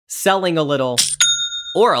Selling a little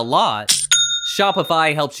or a lot,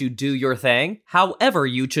 Shopify helps you do your thing, however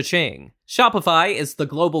you cha-ching. Shopify is the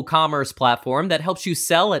global commerce platform that helps you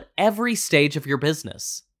sell at every stage of your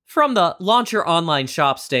business. From the launch your online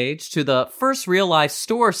shop stage to the first real-life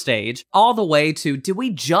store stage, all the way to do we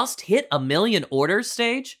just hit 1 million orders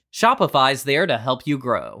stage, Shopify's there to help you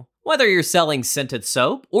grow. Whether you're selling scented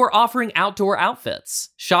soap or offering outdoor outfits,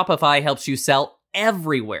 Shopify helps you sell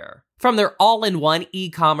everywhere. From their all-in-one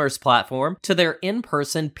e-commerce platform to their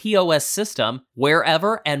in-person POS system,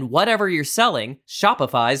 wherever and whatever you're selling,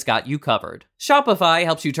 Shopify's got you covered. Shopify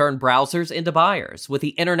helps you turn browsers into buyers with the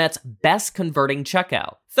internet's best converting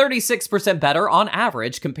checkout, 36% better on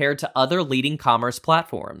average compared to other leading commerce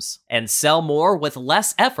platforms. And sell more with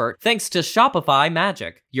less effort thanks to Shopify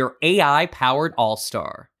Magic, your AI-powered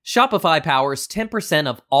all-star. Shopify powers 10%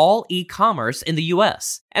 of all e-commerce in the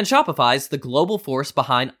US, and Shopify's the global force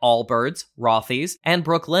behind Allbirds, Rothy's, and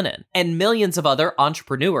Brooklinen, and millions of other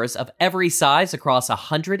entrepreneurs of every size across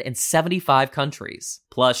 175 countries.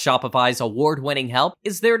 Plus, Shopify's award-winning help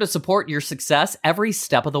is there to support your success every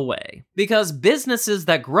step of the way. Because businesses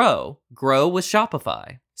that grow with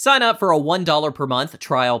Shopify. Sign up for a $1 per month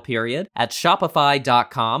trial period at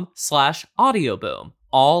shopify.com/audioboom,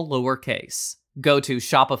 all lowercase. Go to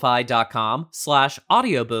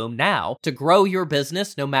shopify.com/audioboom now to grow your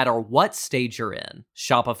business no matter what stage you're in.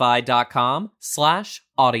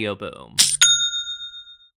 Shopify.com/audioboom.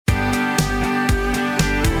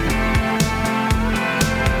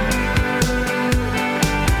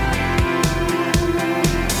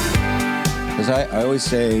 Because I always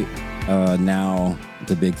say now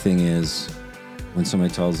the big thing is when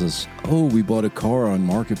somebody tells us, oh, we bought a car on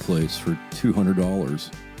Marketplace for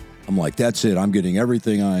 $200. I'm like, that's it. I'm getting every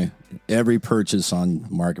purchase on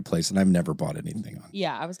Marketplace, and I've never bought anything on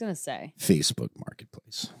I was going to say Facebook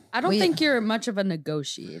Marketplace. I don't think you're much of a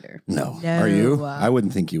negotiator. No. Are you? I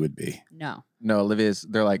wouldn't think you would be. No, Olivia's,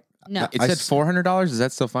 they're like, no. It said $400. Is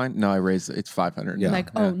that still fine? No, I raised it. It's $500. Yeah. Like,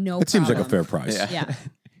 oh, no It seems like a problem. fair price. Yeah.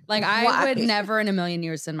 Like, I would never in a million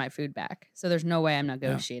years send my food back. So there's no way I'm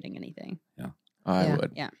negotiating anything. Yeah. I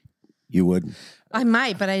would. Yeah. You would? I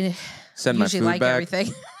might, but I Send my usually food like back.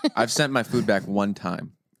 everything. I've sent my food back one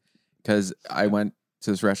time because I went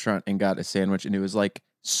to this restaurant and got a sandwich, and it was like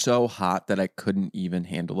so hot that I couldn't even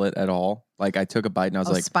handle it at all. Like, I took a bite and I was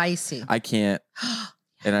like, spicy. I can't.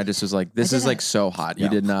 And I just was like, this is like so hot. You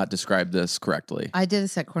did not describe this correctly. I did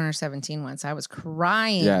this at Corner 17 once. I was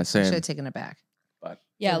crying. Yeah, I same. should have taken it back. But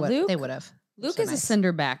Yeah, They would have. Luke So is nice. a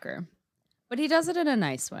cinder backer, but he does it in a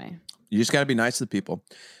nice way. you just got to be nice to people,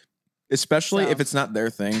 especially So- if it's not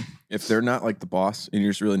their thing. If they're not like the boss and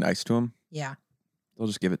you're just really nice to them, Yeah. they'll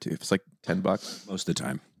just give it to you. If it's like $10. Most of the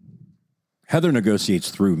time. Heather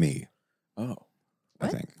negotiates through me, Oh. I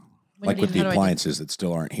think. What Like do with you- the how do I do- appliances that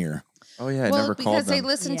still aren't here. Oh, yeah. I well, never called because they them.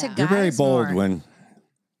 listen to Yeah. guys You're very bold more. when...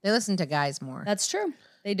 They listen to guys more. That's true.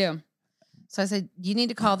 They do. So I said, you need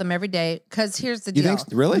to call them every day because here's the You deal. think-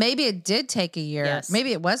 really? Maybe it did take a year. Yes.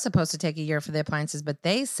 Maybe it was supposed to take a year for the appliances, but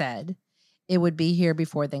they said it would be here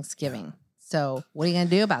before Thanksgiving. So what are you going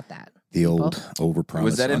to do about that? The old overpromise.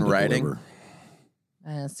 Was that in writing?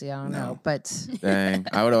 Underdeliver? See, I don't No. know. But Dang.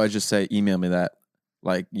 I would always just say, email me that.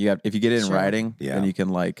 Like, if you get it in Sure. writing, Yeah. then you can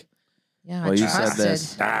like, yeah, well, I you said trusted.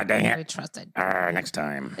 this. Dang I trusted. Next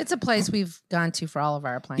time. It's a place we've gone to for all of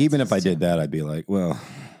our appliances. Even if I too. did that, I'd be like, well,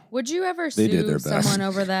 Would you ever They did sue their best. someone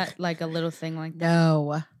over that, like a little thing like that?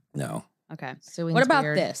 No. no. Okay. Suing's What about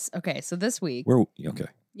weird. this? Okay, so this week, We're okay.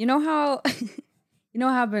 you know how,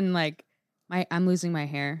 I've been like, I'm losing my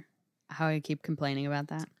hair. How I keep complaining about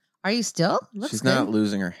that. Are you still? Looks she's good. not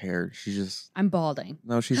losing her hair. She just, I'm balding.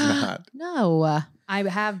 no, she's not. No. I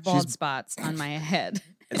have bald She's- spots on my head.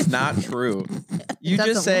 It's not true. You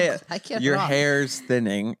Doesn't just say look like it your at all. hair's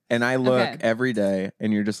thinning, and I look Okay. every day,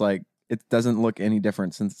 and you're just like, it doesn't look any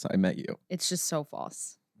different since I met you. It's just so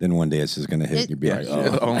false. Then one day it's just going to hit and you'll be like,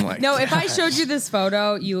 Yeah. oh. Oh my. No, if I showed you this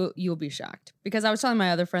photo, you'll be shocked. Because I was telling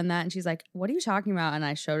my other friend that, and she's like, "What are you talking about?" And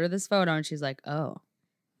I showed her this photo, and she's like, "Oh."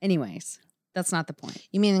 Anyways, that's not the point.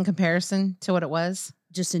 You mean in comparison to what it was?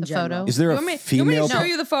 Just in The general. photo? Is there You a want me female... to show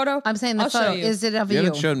you the photo? I'm saying the I'll show photo. you. Is it of You you?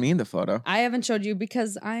 haven't showed me the photo. I haven't showed you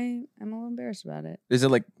because I'm a little embarrassed about it. Is it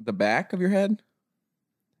like the back of your head?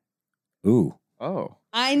 Ooh, Oh.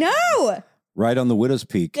 I know. right on the widow's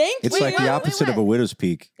peak. Thank It's you. like the Wait, opposite of a widow's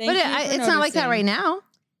peak. Thank But you for it's not like that right noticing. now.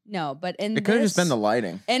 No, but in It could have just been the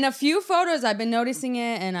lighting. in a few photos, I've been noticing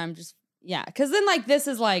it, and I'm just because then like this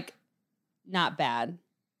is like not bad,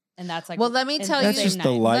 and that's like Well, let me in tell the you- That's same just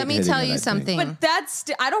the night. light Let me hitting tell it, you I think. something.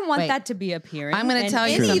 But I don't want Wait. that to be appearing. I'm gonna in tell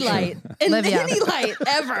you any something. light, in Olivia. any light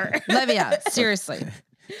ever. Olivia, seriously.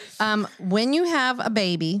 When you have a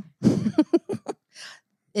baby,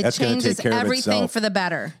 it That's gonna changes take care of everything itself. for the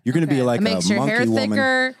better. You're going to be Okay. like It makes a your monkey hair woman.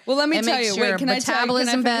 thicker. Well, let me It tell makes you. your Wait, can I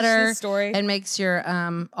metabolism finish better this story? and makes your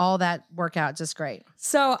all that workout just great.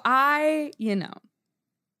 So I,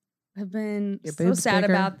 have been Your so boobs sad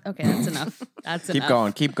bigger. about. Okay, that's enough. That's Keep enough.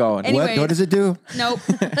 going. Keep going. Anyways. What does it do? Nope.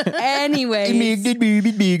 Anyways,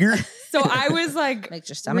 Bigger. so I was like Makes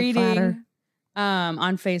your stomach reading flatter.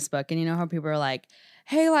 on Facebook, and you know how people are like,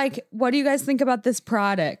 "Hey, like, what do you guys think about this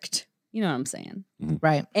product?" You know what I'm saying?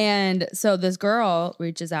 Right. And so this girl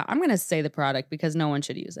reaches out. I'm going to say the product because no one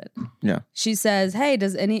should use it. Yeah. She says, "Hey,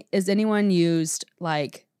 is anyone used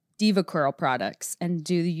like Diva Curl products? And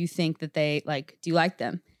do you think that do you like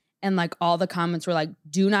them?" And like all the comments were like,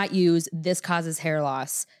 "Do not use. This causes hair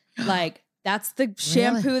loss." Like that's the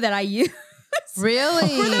shampoo that I use Really?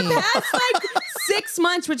 for the past like 6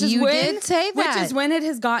 months, which is You when did say that. which is when it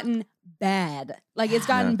has gotten bad. Like it's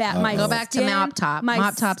gotten bad. Uh-oh. My Go back to skin, Mop Top. My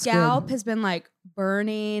Mop Top's scalp good. has been like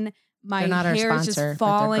burning. My They're not our hair is sponsor, just but they're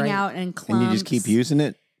falling great. out and clumps. And you just keep using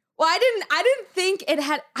it? Well, I didn't think it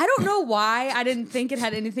had. I don't know why I didn't think it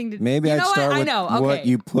had anything to. Maybe you I'd know start what? with I know. Okay. what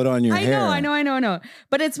you put on your hair. I know.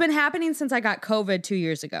 But it's been happening since I got COVID 2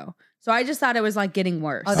 years ago. So I just thought it was like getting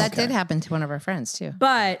worse. Oh, that Okay. did happen to one of our friends too.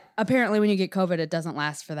 But apparently, when you get COVID, it doesn't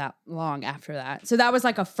last for that long after that. So that was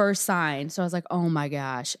like a first sign. So I was like, oh my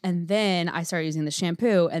gosh. And then I started using the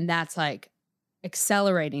shampoo, and that's like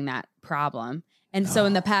accelerating that problem. And so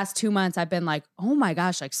in the past 2 months, I've been like, oh my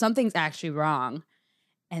gosh, like something's actually wrong.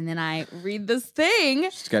 And then I read this thing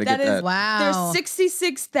Just gotta that get is that. Wow. there's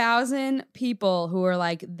 66,000 people who are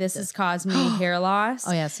like, this has caused me hair loss.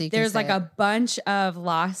 Oh yeah, so you can There's say like it. a bunch of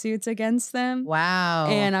lawsuits against them. Wow.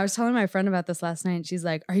 And I was telling my friend about this last night, and she's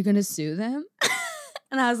like, "Are you going to sue them?"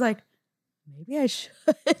 And I was like, "Maybe I should."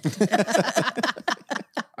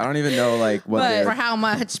 I don't even know like what But- their for how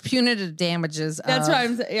much punitive damages? That's of what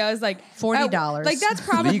I'm saying. Yeah, I was like, $40. Like that's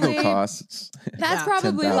probably legal costs. That's Yeah.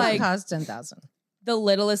 probably 10,000. like cost 10,000. the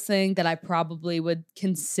littlest thing that I probably would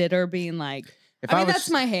consider being like. If I mean, was- that's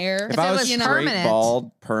my hair. If I it was was straight permanent.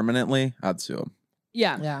 bald permanently, I'd sue him.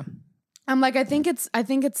 Yeah, Yeah. I'm like, I think it's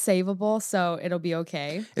savable, so it'll be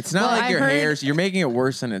okay. It's not Well, like I your heard- hairs. You're making it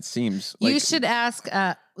worse than it seems. You Like, should ask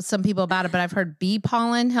some people about it, but I've heard bee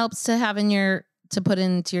pollen helps to have to put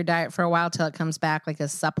into your diet for a while till it comes back, like a Like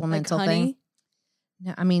supplemental honey. thing.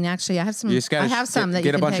 No, I mean, actually, I have some. You just gotta I have some that get you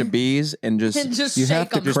a can bunch take. of bees and just And just You shake have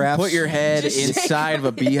to them. craft- put your head Just shake inside of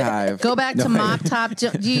a beehive. Go back No. to Mop Top. Do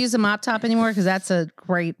you use a Mop Top anymore? Because that's a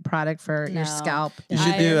great product for No. your scalp. You and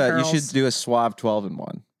should do hair a you curls. should do a Suave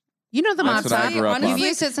 12-in-1. You know the Mop That's what I Top. grew up on. You've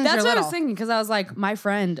used it since That's you're what I little. was thinking because I was like, my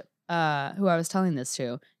friend who I was telling this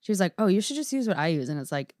to, she was like, "Oh, you should just use what I use," and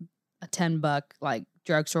it's like a $10 like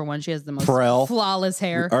drugstore one. She has the most Prel. flawless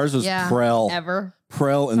hair Ours is Yeah. Prel. ever.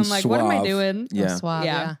 Prel So and I'm like, what am I Suave. doing? Yeah. Suave,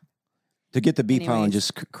 Yeah. yeah. To get the bee pollen, Anyways.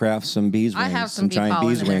 just craft some bees I wings, have some bee giant pollen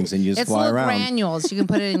bees in there. wings, and you just It's fly little around. granules. You can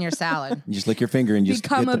put it in your salad. You just lick your finger and just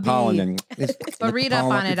Become get a the pollen. bee. And But read up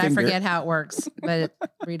on it. I forget how it works, but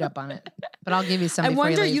read up on it. But I'll give you some. I before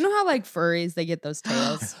wonder, leave. you know how like furries they get those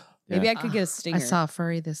tails? Maybe I could get a stinger. I saw a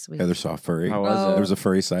furry this week. Heather saw a furry. How was Oh. There was a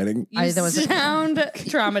furry sighting. You there was a- sound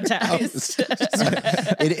traumatized.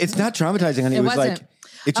 It's not traumatizing, honey. It, It was wasn't. like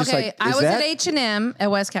it's just Okay, like I is was that at H&M at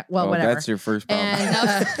West Cap. Well, Oh, whatever. that's your first problem.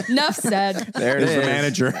 And Enough said. there it There's is. the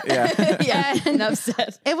manager. Yeah. Yeah, enough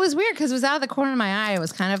said. it was weird because it was out of the corner of my eye. It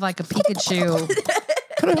was kind of like a Pikachu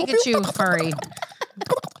furry.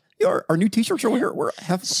 our new T-shirts over here. We're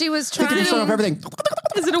have She was 50% off trying. everything.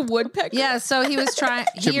 Is it a woodpecker? Yeah, so he was trying.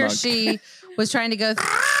 He or Chipmunk. she was trying to go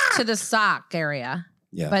to the sock area,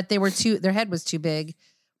 Yeah, but they were too. Their head was too big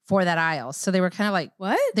for that aisle, so they were kind of like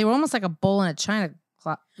What? they were almost like a bowl in a china.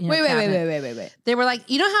 Wait. They were like,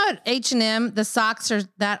 you know how at H&M the socks are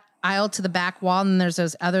that aisle to the back wall, and there's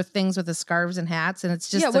those other things with the scarves and hats, and it's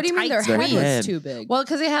just Yeah, a what do you mean tight their head squeeze. was too big? Well,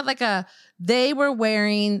 because they had like they were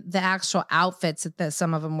wearing the actual outfits that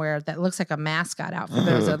some of them wear that looks like a mascot outfit.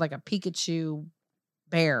 There was like a Pikachu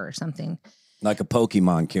bear or something, like a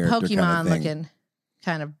Pokemon character. Pokemon kind of thing. looking,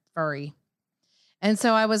 kind of furry. And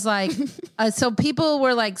so I was like, so people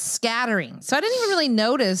were like scattering. So I didn't even really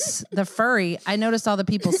notice the furry. I noticed all the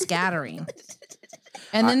people scattering.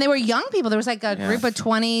 And then they were young people. There was like a group of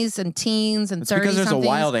 20s and teens and It's 30s. because there's a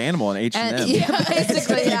wild animal in H&M. And, yeah,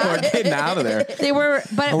 basically, People are getting out of there. They were,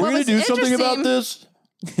 but Are we what going to was do something about interesting- this?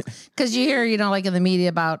 Because you hear, like in the media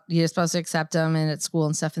about you're supposed to accept them and at school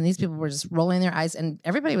and stuff. And these people were just rolling their eyes and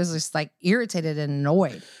everybody was just like irritated and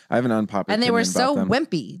annoyed. I have an unpopular And they were opinion so about them.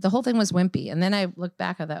 wimpy. The whole thing was wimpy. And then I looked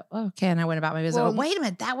back, I thought, oh, okay. And I went about my business. Well, oh, wait a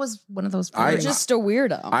minute. That was one of those. I- You're furries. just a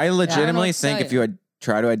weirdo. I legitimately what to think tell if you had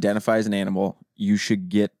try to identify as an animal, you should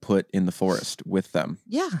get put in the forest with them.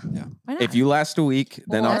 Yeah. Why not? If you last a week,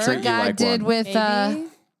 then I'll Or That's treat what you God like did Maybe.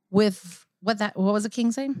 with what was the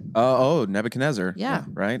king saying? Oh, Nebuchadnezzar. Yeah.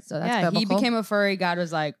 Right? So that's Yeah, he biblical. became a furry. God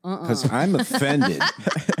was like, Because I'm offended.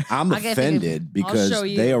 I'm Okay, offended because show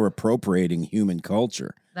you. they are appropriating human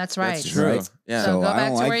culture. That's right. That's true. Right. Yeah. So So go I back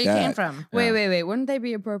don't to like where you that. came from. Wait. Wouldn't they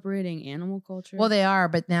be appropriating animal culture? Well, they are,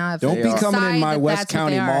 but now if Don't they be coming in decide my that West that's what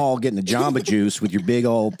County they are- Mall getting the Jamba Juice with your big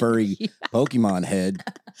old furry Pokemon head,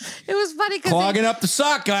 It was funny because clogging up the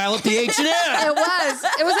sock aisle at the H&M.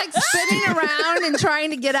 it was like spinning around and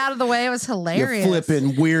trying to get out of the way. It was You hilarious.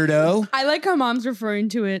 flipping weirdo. I like how mom's referring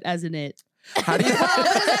to it as an it. How do you? Well,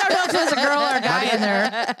 because I don't know if it was a girl or a guy in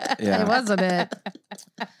there. Yeah. It wasn't it.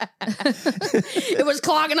 It was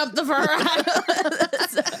clogging up the fur.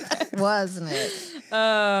 Wasn't it? For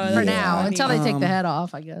Yeah. now, until they take the head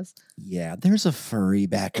off, I guess. Yeah, there's a furry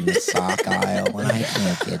back in the sock aisle, and I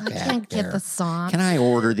can't get back Can't there. get the socks. Can I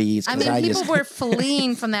order these? I 'Cause mean, people just, were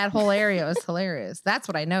fleeing from that whole area. It was hilarious. That's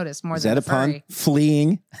what I noticed more is than that a the furry. pun?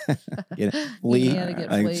 Fleeing. Get it? Flee. You gotta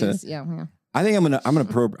get I think fleas. so. Yeah. I think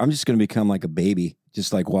I'm just gonna become like a baby,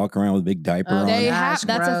 just like walk around with a big diaper Oh, on. They Gosh, have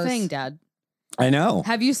that's a gross. thing, Dad. I know.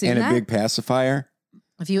 Have you seen And that? a big pacifier.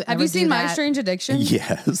 If you Have ever you do seen My that- Strange Addiction?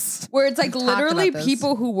 Yes. Where it's like We've talked literally about this.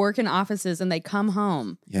 people who work in offices and they come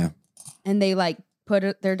home Yeah. and they like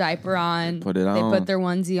put their diaper on, Put it they on. put their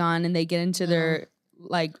onesie on, and they get into their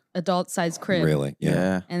like adult sized crib, Really? Yeah.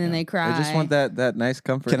 Yeah. and then they cry. I just want that nice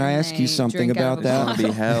comfort. Can I And ask you they something drink out about of a that? I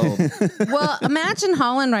want to be held. Well, imagine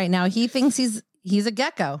Holland right now. He thinks he's a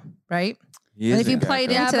gecko, right? He And is if you a played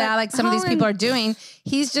gecko. into Yeah, that, but like some of these people are Holland- doing,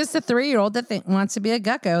 he's just a 3-year-old that wants to be a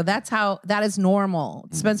gecko. That is normal.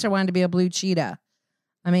 Spencer wanted to be a blue cheetah.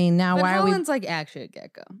 I mean, now But why are we? Holland's like actually a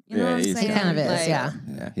gecko. You know Yeah, what I'm he's saying? He kind of is, Like, yeah.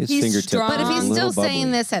 Yeah. His He's fingertip. strong. But if is he's a little still saying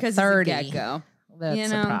bubbly. this at Because he's a 30, gecko. that's You a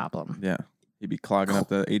know? problem. Yeah. He'd be clogging up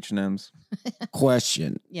the H&Ms.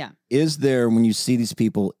 Question: Yeah. Is there, when you see these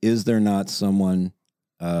people, is there not someone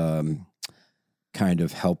kind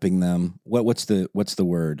of helping them? What's the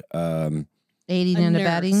word? Aiding A and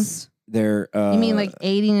abetting. nurse. They're You mean like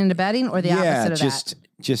aiding and abetting, or the opposite of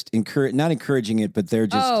just encourage, not encouraging it, but they're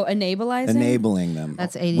just Oh, enabling. enabling them.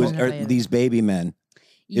 That's aiding and Are abetting. these baby men?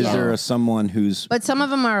 Is Yeah. there someone who's But some of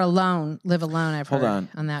them are alone, live alone. I've Hold heard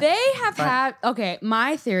on. that. They have But- had okay.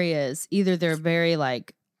 My theory is either they're very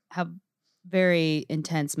like have very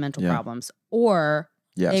intense mental Yeah. problems, or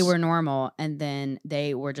Yes. they were normal and then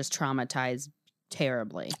they were just traumatized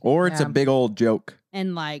terribly, Or it's Yeah. a big old joke.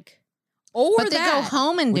 and like, or But they go that.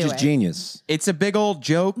 home and which do is it. genius? It's a big old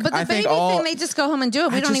joke. But the I baby think all, thing, they just go home and do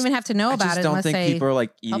it. We I don't just- even have to know I about just it don't unless think they people are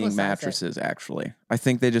like publicize eating it. mattresses, actually. I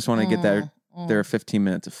think they just want to get their 15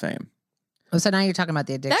 minutes of fame. Oh, so now you're talking about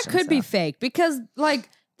the addiction. That could be stuff. fake because like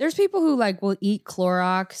there's people who like will eat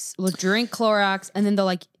Clorox, will drink Clorox, and then they'll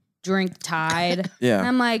like drink Tide. And Yeah.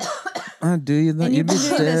 I'm like, Do you? and You'd you've be been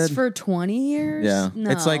doing this dead. for 20 years? Yeah.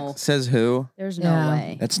 No. It's like, says who? There's no Yeah.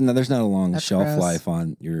 way. There's not a long That's shelf gross. life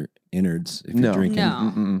on your innards if No. you're drinking.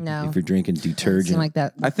 No. Mm-mm. No. If you're drinking Doesn't seem detergent, like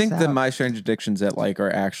that. I think works the out. My Strange Addictions that like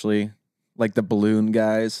are actually like the balloon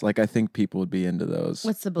guys. Like I think people would be into those.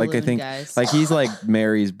 What's the balloon Like I think guys? like he's like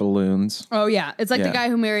marries balloons. Oh yeah, it's like Yeah. the guy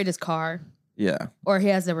who married his car, Yeah. or he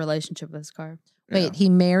has a relationship with his car. Wait, he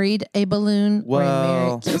married a balloon,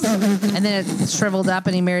 Well- or he married, and then it shriveled up,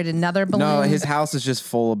 and he married another balloon. No, his house is just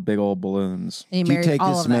full of big old balloons. And he do you married take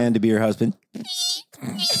all this of them. man to be your husband?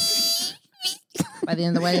 By the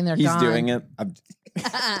end of the wedding, they're He's gone. doing it.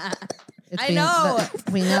 It's I being- know.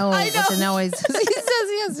 we know I what the know. noise. He says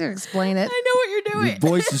he has to explain it. I know what you're Your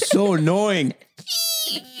voice is so annoying.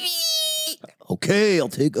 Okay, I'll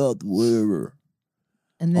take out the whatever.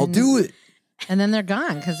 And then, I'll do it. And then they're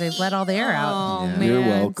gone because they've let all the air out. Oh Yeah. man, You're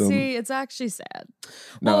welcome. See, it's actually sad.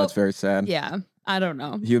 No, Well, it's very sad. Yeah, I don't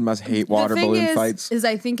know. You must hate water the thing balloon is, fights. Is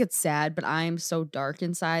I think it's sad, but I am so dark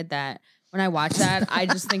inside that when I watch that, I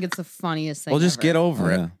just think it's the funniest thing. Well, just ever. get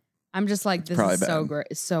over Oh, it. yeah. I'm just like, this probably is so bad. great,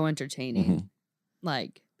 it's so entertaining. Mhm.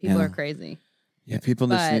 Like people Yeah. are crazy, Yeah, people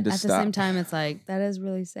just but need to at stop. the same time, it's like that is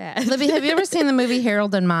really sad. Libby, have you ever seen the movie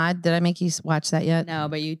Harold and Maude? Did I make you watch that yet? No,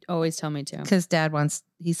 but you always tell me to. Because Dad wants.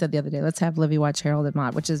 He said the other day, let's have Libby watch Harold and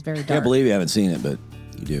Maude, which is very Can't dark. believe you haven't seen it, but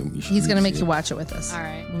you do. You should He's gonna see make it. you watch it with us All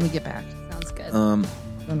right, when we get back. sounds good. all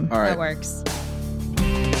That right. works.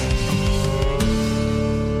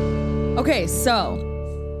 Okay,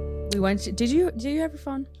 so we went. Did you have your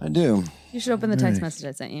phone? I do. You should open the text Right. message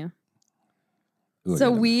I sent you. Ooh, I So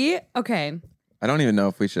gotta- we okay. I don't even know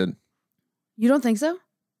if we should. You don't think so?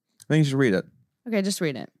 I think you should read it. Okay, just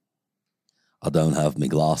read it. I don't have my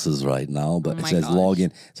glasses right now, but Oh it my says gosh. log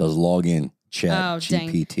in. It says log in.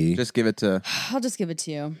 ChatGPT. Just give it to. I'll just give it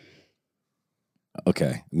to you. Okay,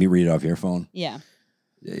 let me read it off your phone. Yeah.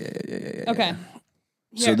 Yeah. Okay.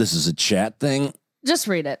 So Here. this is a chat thing. Just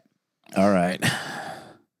read it. All right,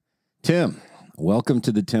 Tim. Welcome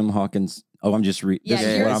to the Tim Hawkins. Oh, I'm just reading. Yeah,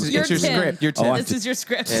 It's your Tim. script. Your Tim. This is your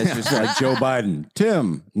script. Yeah, it's It's like Joe Biden.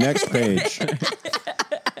 Tim, next page.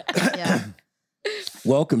 Yeah.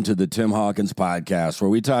 Welcome to the Tim Hawkins podcast, where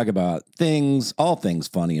we talk about all things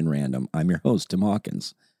funny and random. I'm your host, Tim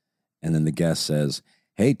Hawkins. And then the guest says,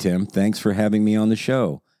 "Hey, Tim, thanks for having me on the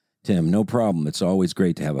show." Tim, no problem. It's always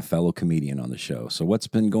great to have a fellow comedian on the show. So what's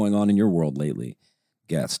been going on in your world lately?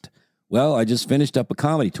 Guest, well, I just finished up a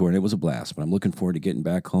comedy tour and it was a blast, but I'm looking forward to getting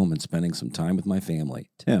back home and spending some time with my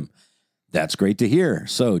family. Tim, that's great to hear.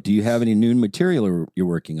 So do you have any new material you're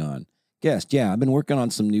working on? Guest, yeah, I've been working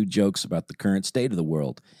on some new jokes about the current state of the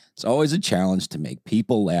world. It's always a challenge to make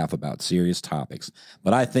people laugh about serious topics,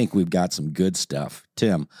 but I think we've got some good stuff.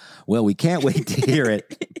 Tim, well, we can't wait to hear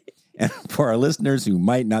it. And for our listeners who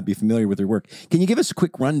might not be familiar with your work, can you give us a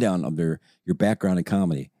quick rundown of your background in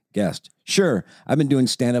comedy? Guest, sure. I've been doing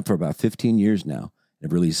stand-up for about 15 years now.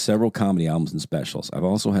 I've released several comedy albums and specials. I've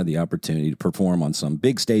also had the opportunity to perform on some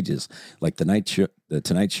big stages like the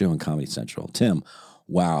Tonight Show and Comedy Central. Tim,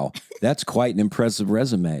 wow, that's quite an impressive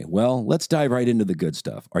resume. Well, let's dive right into the good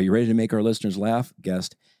stuff. Are you ready to make our listeners laugh?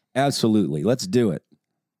 Guest, absolutely. Let's do it.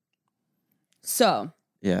 So,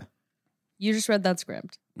 Yeah. you just read that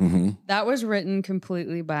script. Mm-hmm. That was written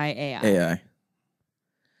completely by AI. AI.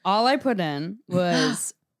 All I put in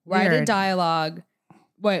was write Weird.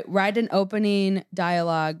 write an opening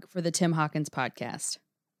dialogue for the Tim Hawkins podcast.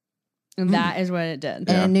 And that is what it did. And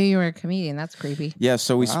Yeah. I knew you were a comedian. That's creepy. Yeah.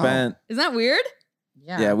 So we spent. Isn't that weird?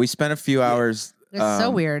 Yeah. We spent a few hours. It's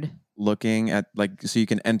so weird. Looking at so you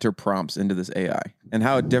can enter prompts into this AI, and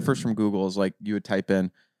how it differs from Google is like you would type in,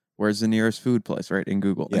 "Where's the nearest food place?" right in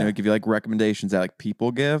Google, and it would give you like recommendations that like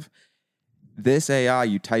people give. This AI,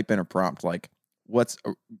 you type in a prompt like,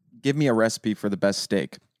 give me a recipe for the best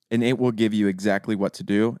steak, and it will give you exactly what to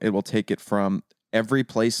do. It will take it from every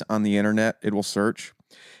place on the internet it will search,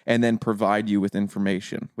 and then provide you with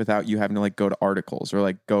information without you having to like go to articles or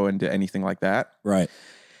like go into anything like that. Right.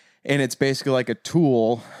 And it's basically like a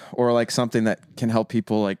tool or like something that can help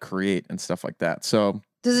people like create and stuff like that. So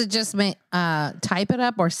Does it just type it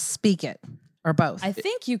up or speak it or both? I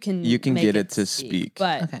think you can make get it to speak.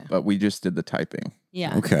 But Okay. but we just did the typing.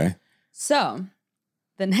 yeah. Okay. So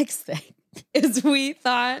the next thing is we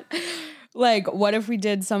thought, like, what if we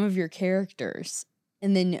did some of your characters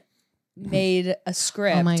and then made a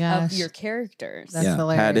script Oh my of gosh. your characters? That's Yeah.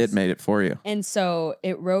 hilarious. Had it made it for you. And so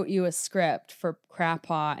it wrote you a script for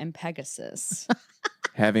Crapaw and Pegasus Having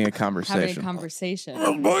a having a conversation. conversation.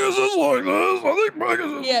 Pegasus like this. I think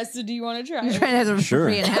Pegasus. Yeah, so do you want to try? I'm it? trying to Sure.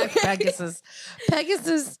 reenact Pegasus.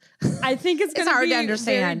 Pegasus. I think it's It's going to hard be to very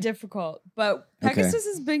understand. difficult, but Okay. Pegasus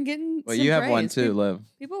has been getting Well, some you have one praise. too, Liv.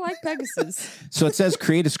 People like Pegasus. So it says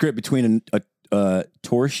create a script between a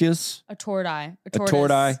tortoise, A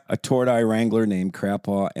tortoise. a tortoise wrangler named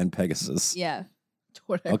Crapaw and Pegasus. Yeah.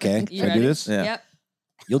 Okay, You can I ready? do this? Yeah. Yep.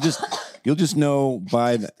 You'll just know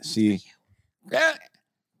by the see.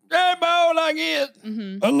 Grab all I get,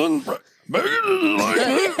 Mm-hmm. and then Pegasus like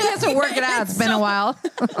this. He has to work it out. It's been a while.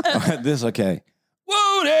 This okay.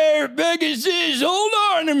 Whoa there, Pegasus. Hold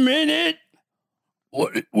on a minute.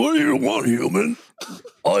 What do you want, human?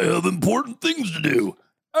 I have important things to do.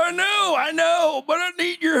 I know, but I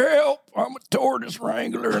need your help. I'm a tortoise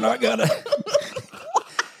wrangler, and I got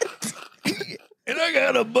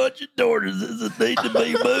a bunch of tortoises that need to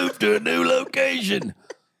be moved to a new location.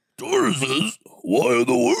 Tortoises? Why in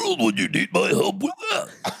the world would you need my help with that?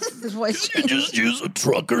 His voice Can you just use a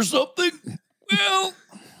truck or something? Well,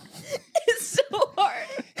 It's so hard.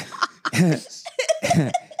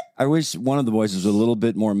 I wish one of the voices was a little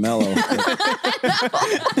bit more mellow. Between the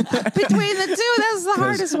two, that's the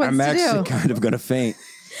hardest one I'm to actually do. kind of going to faint.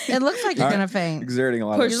 It looks like you're going to faint. Exerting a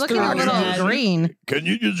lot Push You're of looking a through. little Yeah. green. Can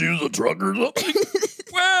you just use a truck or something?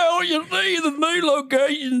 Well, you see, the new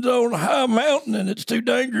location's on a high mountain, and it's too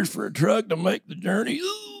dangerous for a truck to make the journey.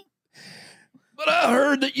 Ooh. But I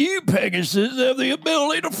heard that you, Pegasus, have the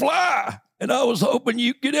ability to fly, and I was hoping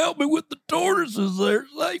you could help me with the tortoises there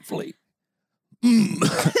safely.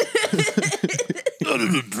 That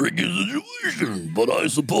is a tricky situation, but I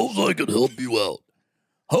suppose I could help you out.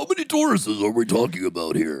 How many tortoises are we talking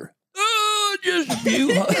about here? Just a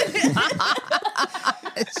few hundred.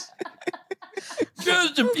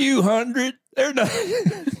 Just a few hundred. They're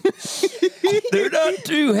not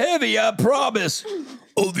too heavy, I promise.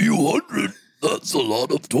 A few hundred? That's a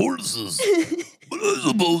lot of tortoises. But I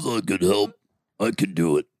suppose I could help. I could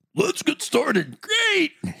do it. Let's get started.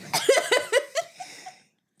 Great.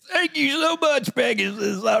 Thank you so much,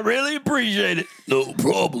 Pegasus. I really appreciate it. No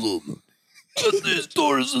problem. Let these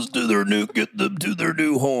tortoises get them to their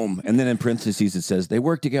new home. And then in parentheses it says, they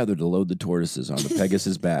work together to load the tortoises on the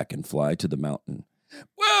Pegasus' back and fly to the mountain.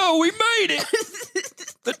 Whoa, we made it.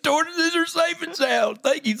 The tortoises are safe and sound.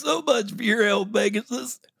 Thank you so much for your help,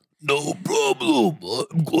 Pegasus. No problem.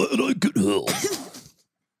 I'm glad I could help.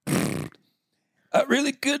 I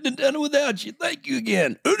really couldn't have done it without you. Thank you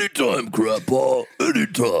again. Anytime, Grandpa.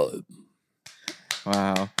 Anytime.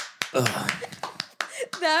 Wow.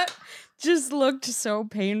 That just looked so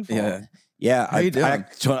painful. Yeah. Yeah, How you doing?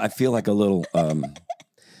 I feel like a little,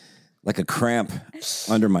 like a cramp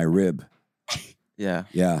under my rib. Yeah.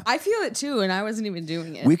 Yeah. I feel it too, and I wasn't even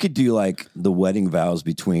doing it. We could do like the wedding vows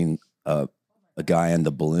between a guy and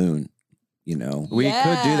the balloon, you know. We could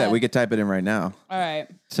do Yeah. that. We could type it in right now. All right.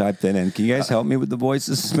 Type that in. Can you guys help me with the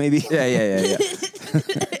voices, maybe? Yeah.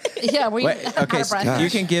 Yeah, we Wait, okay, so breath. you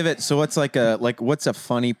can give it. So what's what's a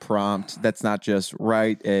funny prompt that's not just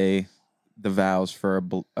write the vows for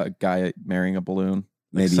a guy marrying a balloon? Like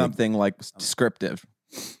Maybe something like descriptive.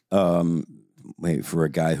 Wait, for a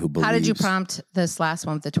guy who believes. How did you prompt this last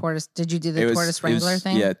one with the tortoise? Did you do the tortoise wrangler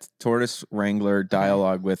thing? Yeah, tortoise wrangler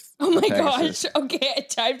dialogue with. Oh my Pegasus. gosh. Okay, I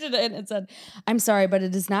typed it in and said, I'm sorry, but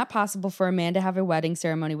it is not possible for a man to have a wedding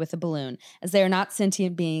ceremony with a balloon, as they are not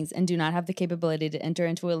sentient beings and do not have the capability to enter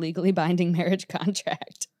into a legally binding marriage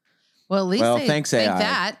contract. Well, at least Well, they thanks, think AI.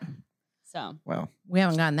 that. So Well, We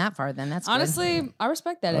haven't gotten that far then. That's good. honestly, I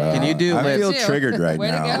respect that. Can you do I Liv? feel Too. triggered right Way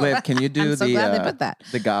to now. go. Liv, can you do I'm so glad they put that.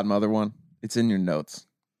 the godmother one? It's in your notes.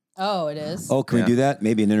 Oh, it is. Oh, can we Yeah. do that?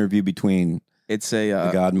 Maybe an interview between It's the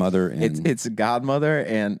godmother and it's godmother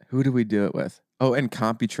and who do we do it with? Oh, and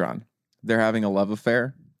Computron. They're having a love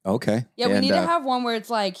affair. okay. Yeah, we and, need to have one where it's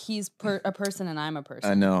like he's a person and I'm a person.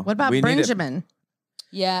 I know. What about We need it- Benjamin?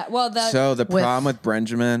 Yeah, well, So the With- problem with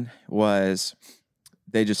Benjamin was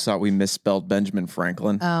they just thought we misspelled Benjamin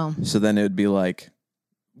Franklin. Oh, So then it would be like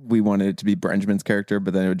we wanted it to be Benjamin's character,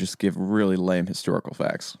 but then it would just give really lame historical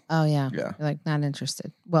facts. oh yeah. Yeah. You're like not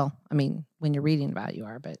interested. Well, I mean, when you're reading about it, you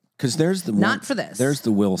are, but Because there's the not one, for this. There's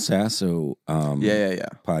the Will Sasso Yeah.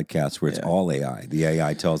 podcast where it's Yeah. all AI. The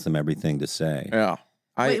AI tells them everything to say. Yeah.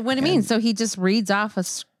 Wait, what do you mean? So he just reads off a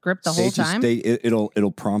script the They whole just- time?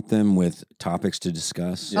 it'll prompt them with topics to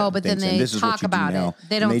discuss. Oh, but then things, and they this is what talk you do about now. it.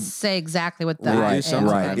 They And don't say exactly what the right, is.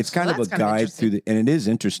 sometimes. right. It's kind Well, of a that's kind of guide through the, and it is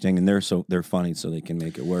interesting, and they're funny, so they can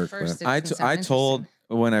make it work. First, but- it doesn't sound I told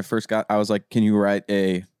interesting. when I first got, I was like, can you write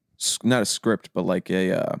not a script, but like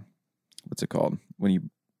what's it called? When you,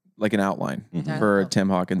 like an outline Mhm. for Oh. a Tim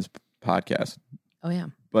Hawkins podcast. Oh yeah.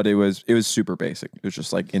 But it was super basic. It was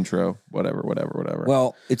just like intro, whatever.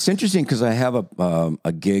 Well, it's interesting because I have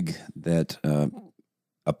a gig that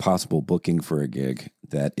a possible booking for a gig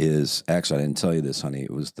that is actually, I didn't tell you this, honey.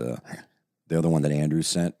 It was the other one that Andrew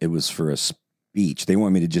sent. It was for a speech. They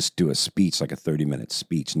want me to just do a speech, like a 30-minute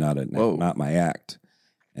speech, not my act.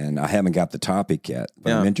 And I haven't got the topic yet,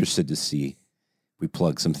 but I'm Yeah. interested to see if we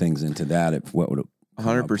plug some things into that. If what would it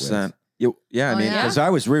 100%. Yeah, I Oh, mean, yeah? Because I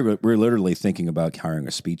was we're literally thinking about hiring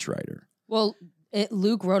a speechwriter. Well,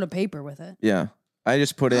 Luke wrote a paper with it. yeah. I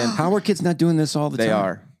just put in. How are kids not doing this all the They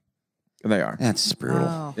time? are. That's brutal.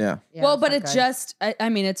 Oh. Yeah. Yeah, well, it's but not it good. just, I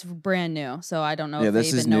mean, it's brand new, so I don't know Yeah, if they this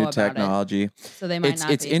even is know new about technology. it. So they might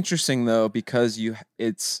not It's be. interesting though because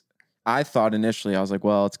I thought initially I was like,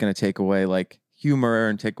 well, it's going to take away like humor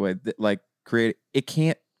and take away create. It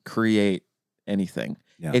can't create anything.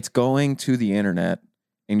 Yeah. It's going to the internet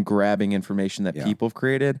and grabbing information that Yeah. people have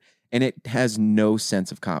created, and it has no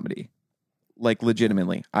sense of comedy. Like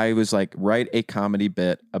legitimately, I was like, write a comedy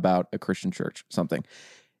bit about a Christian church, something.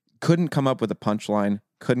 Couldn't come up with a punchline.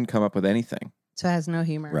 Couldn't come up with anything. So it has no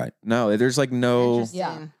humor. Right. No, there's like no. Interesting.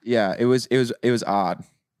 Yeah. Yeah, it was odd.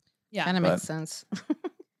 Yeah. Kind of But- makes sense.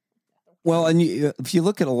 Well, and if you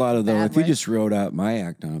look at a lot of them, Bad if you way. just wrote out my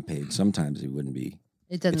act on a page, sometimes it wouldn't be.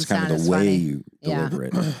 It doesn't It's kind sound of as the way funny. you Yeah. deliver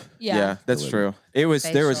it. Yeah. That's Delivery. true. There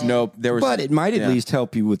was But it might at yeah. least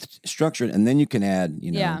help you with structure, and then you can add,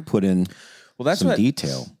 Yeah. put in well, that's some what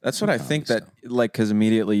detail. that's what I think that like because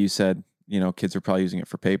immediately you said kids are probably using it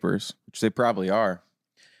for papers, which they probably are,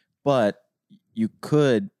 but you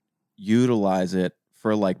could utilize it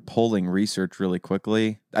for like pulling research really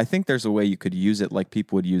quickly. I think there's a way you could use it like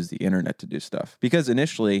people would use the internet to do stuff because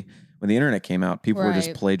initially when the internet came out, people were just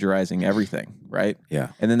Right. plagiarizing everything, right? Yeah.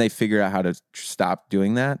 And then they figured out how to stop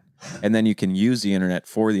doing that. And then you can use the internet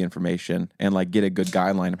for the information and like get a good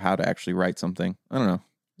guideline of how to actually write something. I don't know.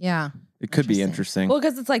 Yeah. It could be interesting. Well,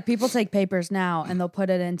 because it's like people take papers now and they'll put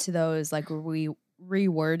it into those like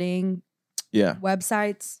rewording Yeah.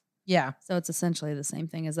 websites. Yeah. So it's essentially the same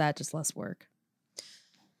thing as that, just less work.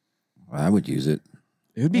 I would use it.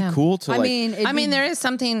 It would be Yeah. cool to like. I mean, there is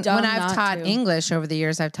something dumb when I've not taught to. English over the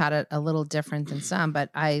years, I've taught it a little different than some, but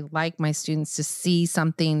I like my students to see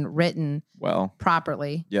something written well,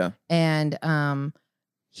 properly yeah. and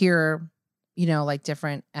hear, like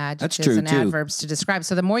different adjectives true, and too. adverbs to describe.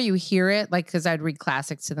 So the more you hear it, like, because I'd read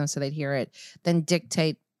classics to them so they'd hear it, then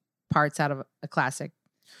dictate parts out of a classic.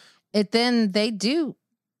 Then they do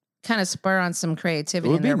kind of spur on some It creativity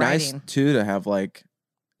would in be their nice writing. too to have like.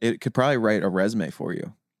 It could probably write a resume for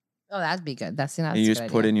you. Oh, that'd be good. That's And you just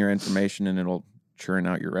put in your information and it'll churn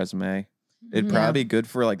out your resume. It'd Mhm. probably be good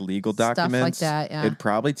for like legal Stuff like documents. that, yeah. It'd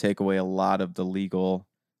probably take away a lot of the legal,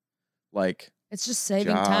 like, It's just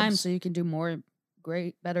saving time jobs. so you can do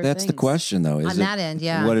better That's things. the question, though. Is On that end,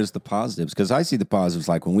 yeah. What is the positives? Because I see the positives,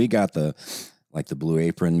 like when we got the Blue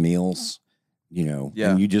Apron meals, Yeah.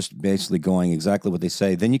 and you just basically going exactly what they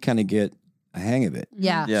say. Then you kind of get a hang of it.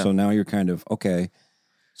 Yeah. Yeah. So now you're kind of okay.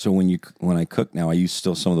 So when I cook now, I use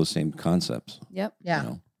still some of those same concepts. Yep. Yeah. You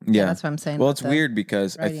know? Yeah, that's what I'm saying. Well, about it's the weird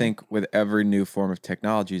because I writing. think with every new form of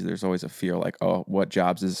technology, there's always a fear like, oh, what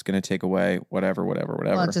jobs is this going to take away? Whatever.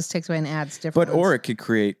 Well, it just takes away and adds different. But or ones. it could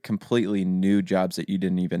create completely new jobs that you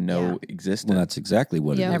didn't even know existed. Well, that's exactly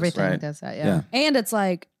what Yeah. it is. everything right. does that. Yeah. Yeah. And it's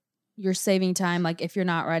like you're saving time. Like if you're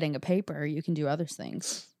not writing a paper, you can do other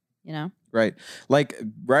things, Right. Like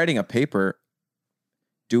writing a paper,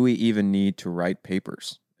 do we even need to write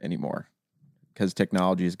papers anymore? Because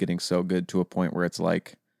technology is getting so good to a point where it's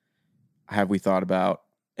like, have we thought about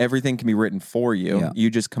everything can be written for you? Yeah. You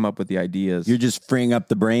just come up with the ideas. You're just freeing up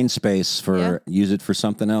the brain space for Yeah. use it for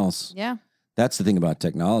something else. Yeah. That's the thing about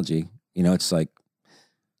technology. It's like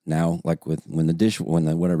now, like when the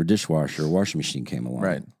dishwasher or washing machine came along.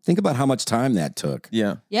 Right. Think about how much time that took.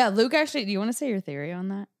 Yeah. Yeah. Luke, actually, do you want to say your theory on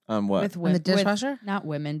that? What? With On the dishwasher? not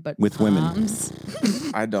women, but With women. moms.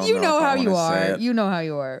 I don't You know. know if I how you wanna say are. it. You know how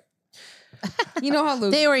you are. You know how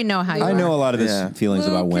Luke. They already know how you I are. know a lot of this Yeah. feelings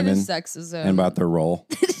Luke about and women his sexism. and about their role.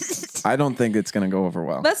 I don't think it's going to go over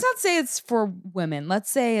well. Let's not say it's for women. Let's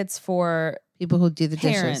say it's for people who do the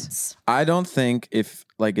dishes. parents. I don't think if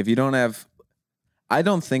you don't have, I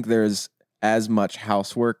don't think there's as much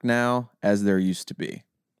housework now as there used to be.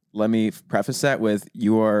 Let me preface that with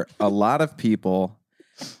a lot of people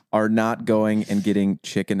are not going and getting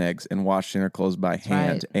chicken eggs and washing their clothes by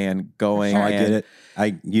hand and going. I get and- it.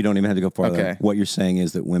 You don't even have to go farther. Okay. What you're saying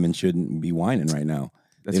is that women shouldn't be whining right now.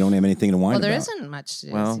 That's- They don't have anything to whine Well, about. there isn't much to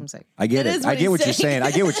do, Well, it seems like. I get That it. is I what get what he's you're saying. saying.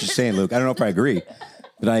 I get what you're saying, Luke. I don't know if I agree,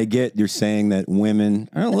 but I get you're saying that women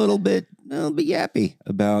are a little bit yappy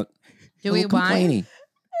about. Do a we little whine? complainy.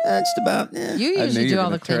 Just about. You I knew usually you do were all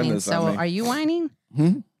the gonna turn cleaning. this on So me. are you whining?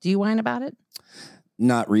 Hmm? Do you whine about it?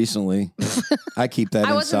 Not recently. I keep that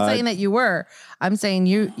I wasn't inside. saying that you were. I'm saying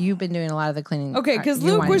you've been doing a lot of the cleaning. Okay, because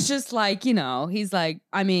You're Luke whining. was just like, he's like,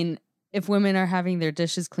 I mean, if women are having their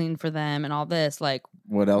dishes cleaned for them and all this, like,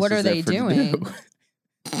 What else? what is are there they for to doing? do?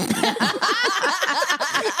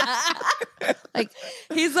 like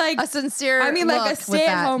he's like, a sincere. I mean, like a look with that.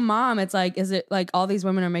 stay-at-home mom. It's like, is it like all these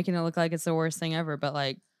women are making it look like it's the worst thing ever? But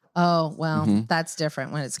like, Oh well, Mhm. that's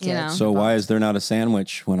different when it's kids. You know. So why is there not a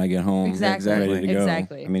sandwich when I get home? Exactly. Ready to go?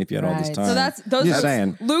 Exactly. I mean, if you had all this Right. time. so those Just are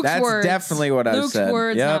saying. Luke's That's words. definitely what I Luke's said.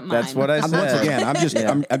 words, Yep, not that's mine. what I I'm, said. once again,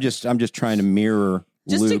 Yeah. I'm just trying to mirror.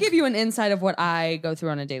 Just to Luke. give you an insight of what I go through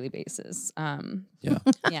on a daily basis. Yeah.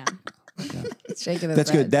 Yeah. Shaking his That's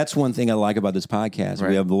head. good. That's one thing I like about this podcast. Right.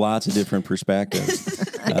 We have lots of different perspectives.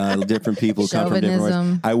 Different people come from different ways.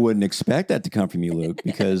 Chauvinism. I wouldn't expect that to come from you, Luke,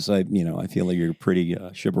 because I feel like you're a pretty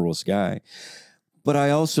chivalrous guy. But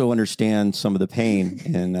I also understand some of the pain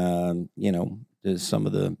and there's some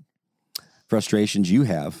of the frustrations you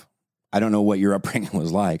have. I don't know what your upbringing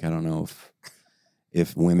was like. I don't know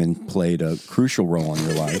if women played a crucial role in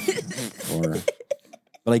your life,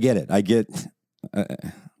 but I get it.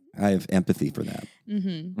 I have empathy for that.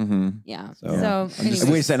 Mm-hmm. Mm-hmm. Yeah. So- So, And anyways.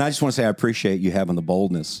 wait a second. I just want to say I appreciate you having the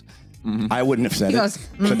boldness. Mhm. I wouldn't have said He it, goes,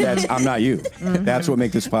 but I'm not you. That's what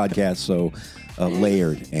makes this podcast so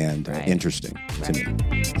layered and Right. interesting to me.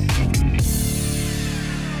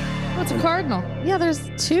 What's a cardinal? Yeah, there's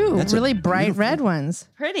two That's a really bright beautiful- red ones.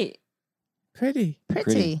 Pretty. Pretty.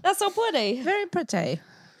 Pretty. That's so pretty. Very pretty.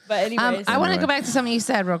 But anyways. I want to Anyway. go back to something you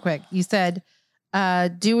said real quick. You said,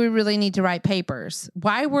 do we really need to write papers?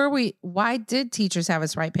 Why did teachers have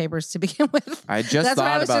us write papers to begin with? I just That's what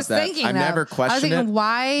I thought was about just that. thinking. I've of. never I was questioned thinking, it.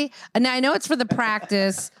 why? And I know it's for the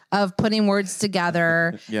practice of putting words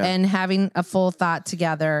together Yeah. and having a full thought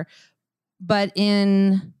together. But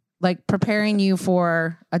in like preparing you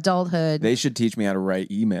for adulthood. They should teach me how to write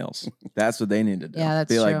emails. That's what they need to do. Yeah, that's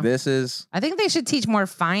Be true. like, this is. I think they should teach more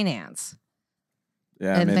finance.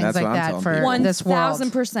 Yeah, And I mean, things that's like what that I'm telling for people. one- this world.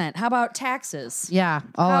 1,000%. How about taxes? Yeah,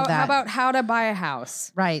 all of that. How about how to buy a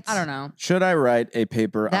house? right? I don't know. Should I write a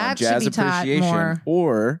paper on That should jazz be taught appreciation, more.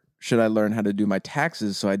 or should I learn how to do my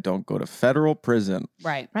taxes so I don't go to federal prison?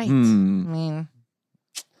 Right. Right. I Hmm. mean,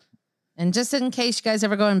 and just in case you guys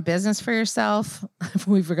ever go in business for yourself,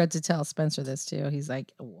 we forgot to tell Spencer this too. He's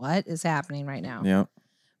like, "What is happening right now?" Yeah.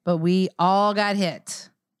 But we all got hit.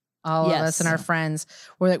 All of Yes. us and our friends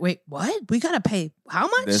were like, "Wait, what? We gotta pay how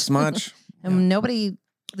much?" This much? And nobody,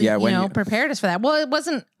 Yeah, when you- prepared us for that. Well, it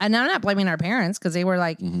wasn't, and I'm not blaming our parents because they were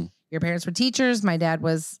like, Mhm. your parents were teachers. My dad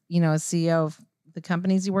was, a CEO of the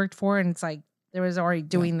companies he worked for. And it's like, there was already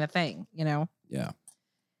doing the thing, Yeah.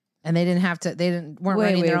 And they didn't have to, weren't Wait,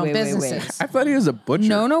 running their wait, own wait, wait, wait. businesses. I thought he was a butcher.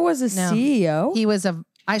 Nono was a No. CEO. He was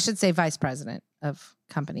I should say vice president of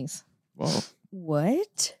companies. Whoa.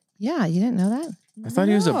 What? Yeah. You didn't know that? I thought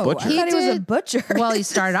he was a No, butcher. I thought he was a did- butcher. Well, he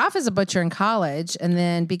started off as a butcher in college. And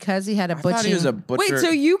then because he had a I thought he was a butchering, butcher. Wait,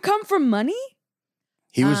 so you come from money?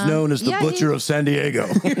 He was known as the yeah, butcher he- of San Diego.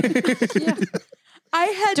 yeah. I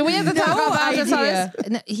had Do we have to no talk about this?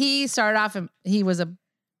 idea. He started off and he was a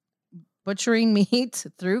butchering meat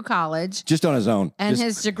through college. Just on his own. And just,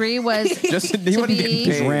 his degree was Just he to wasn't getting be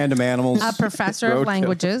just paid. random animals. a professor of Roadkill.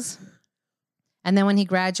 languages. And then when he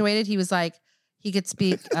graduated, he was like, he could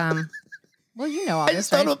speak. Well, you know all I this, just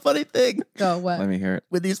thought right? of a funny thing Go what? Let me hear it.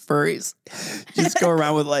 with these furries. Just go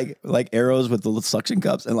around with like arrows with the little suction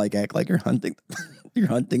cups and like act like you're hunting. You're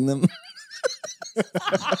hunting them.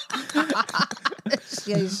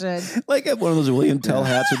 Yeah, you should. Like have one of those William Tell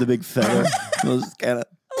hats with a big feather. Those kind of.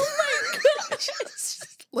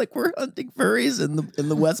 Like we're hunting furries in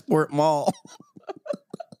the Westport Mall.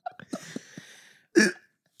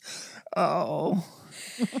 Oh,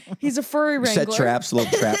 He's a furry wrangler. set traps,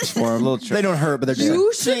 little traps for them. They don't hurt, but they're just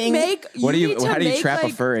You should Ding. make. What do you? need to How do you make, trap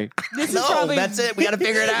like, a furry? This is No, probably. that's it. We got to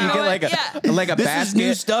figure it You out. get like a Yeah. like a This basket, is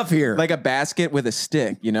new stuff here. like a basket with a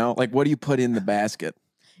stick. Like what do you put in the basket?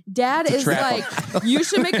 Dad is trap like. You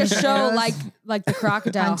should make a show like the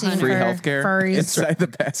crocodile Hunting hunter, Free for healthcare furries. inside the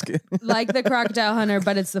basket. like the crocodile hunter,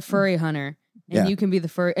 but it's the furry hunter, and Yeah. you can be the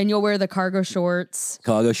furry, and you'll wear the cargo shorts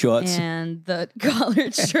Cargo shorts. and the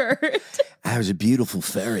collared shirt. I was a beautiful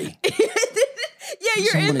fairy. Yeah,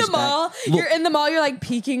 you're in Somebody's the back. mall. Look. You're in the mall. You're like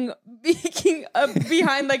peeking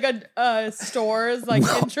behind like a store's like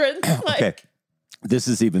entrance. Like Okay, this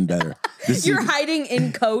is even better. This is you're even- hiding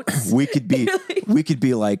in coats. we could be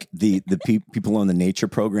like the people on the nature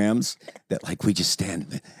programs that like we just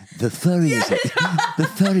stand. The furry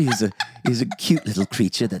is a cute little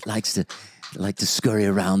creature that likes to scurry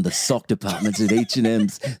around the sock departments at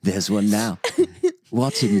H&M's. There's one now.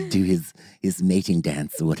 Watch him do his mating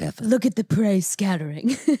dance or whatever. Look at the prey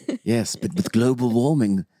scattering. Yes, but with global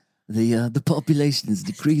warming, the population's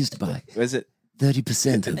decreased by Was it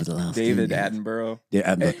 30% over the last David 10 years. Attenborough?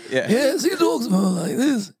 Yeah, Yeah. Yes, he talks more like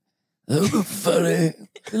this. Oh, the furry,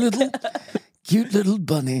 little cute little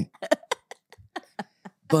bunny.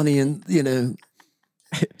 Bunny in the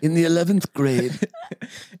 11th grade.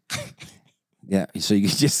 Yeah, so you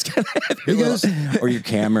can just or your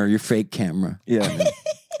camera, your fake camera. Yeah.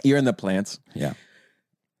 You're in the plants. Yeah.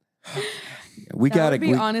 We That got would to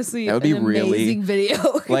be honestly that would be an really- amazing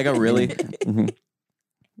video. Like a really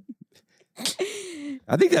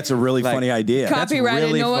I think that's a really Like, funny idea. Copyrighted.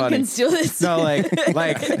 really No one funny. can steal this. no like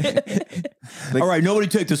All right, nobody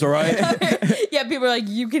take this, all right? Yeah, people are like,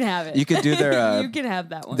 you can have it. you could do their you can have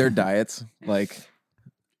that one. their diets like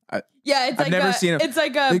Yeah, it's I've like never a, seen a- it's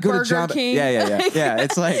like a they go to Burger Jamba- King. Yeah.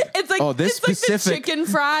 It's like it's like oh, this it's like the specific chicken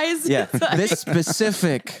fries. yeah, It's like- this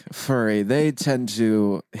specific furry, they tend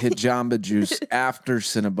to hit Jamba Juice after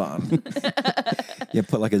Cinnabon. You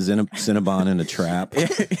put like a Cinnabon in a trap, and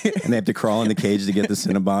they have to crawl in the cage to get the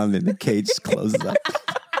Cinnabon, and the cage closes up.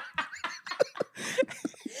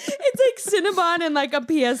 It's like Cinnabon and like a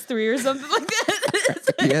PS3 or something like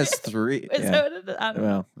that. PS3. Is Yeah. that what it is? I don't know.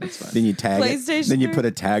 Well, that's fine. Then you tag it. PlayStation Then you 3? put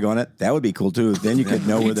a tag on it. That would be cool too. Then you could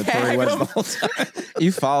know where the furry tag was them. the whole time.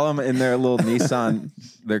 You follow them in their little Nissan,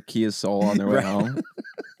 their Kia Soul on their way Right. home.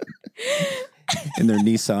 In their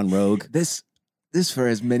Nissan Rogue. This fur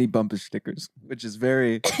has many bumper stickers, which is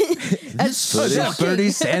very. That's Oh, this shocking. Bernie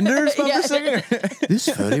Sanders bumper Yeah. sticker. This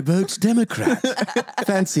furry boat's Democrat.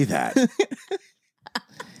 Fancy that.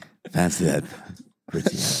 Fancy that.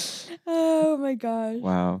 Pretty. Oh my gosh.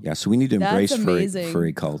 Wow. Yeah, so we need to That's embrace amazing.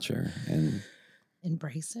 furry culture and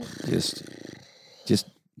Embrace it.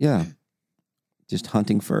 just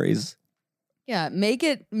hunting furries. Yeah, make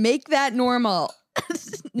that normal.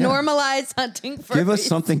 Normalize hunting furries. Give us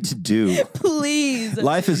something to do. Please.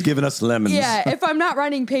 Life has given us lemons. Yeah, if I'm not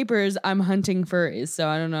writing papers, I'm hunting furries. So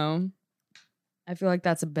I don't know. I feel like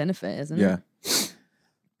that's a benefit, isn't it? Yeah.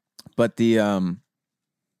 But the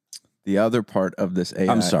other part of this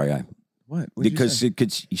AI. I'm sorry. What? What'd you Because say?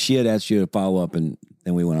 she had asked you to follow up, and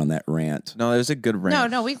then we went on that rant. No, there's a good rant.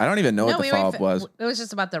 No, I don't even know what the follow-up was. It was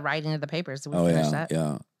just about the writing of the papers. We Oh finished yeah,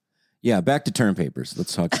 that. yeah. Back to term papers.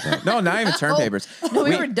 Let's talk about. No, not even turn papers. No,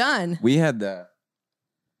 we were done. We had the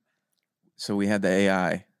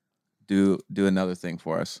AI do another thing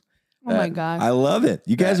for us. Oh my God. I love it.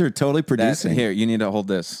 You guys are totally producing. Here, you need to hold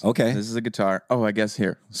this. Okay. This is a guitar. Oh, I guess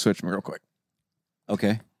here. Switch me real quick.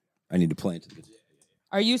 Okay. I need to play into the guitar.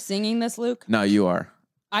 Are you singing this, Luke? No, you are.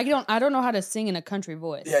 I don't know how to sing in a country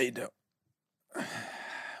voice. Yeah, you do.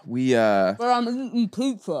 We But I'm eating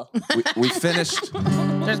pizza. we finished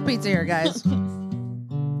There's pizza here, guys.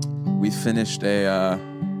 we finished a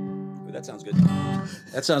Ooh, that sounds good.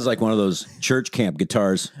 That sounds like one of those church camp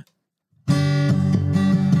guitars.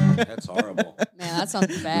 That's horrible. Man, that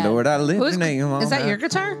sounds bad. Lord, I live Who's- your name on Is that high. your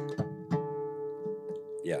guitar?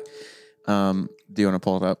 Yeah. Do you want to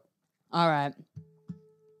pull it up? All right.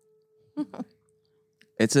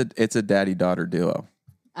 It's a daddy-daughter duo.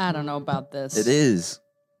 I don't know about this. It is.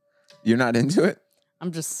 You're not into it?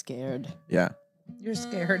 I'm just scared. Yeah. You're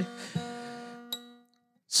scared.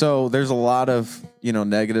 So there's a lot of,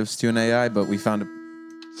 negatives to an AI, but we found a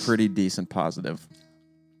pretty decent positive.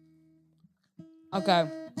 Okay.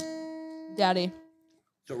 Daddy.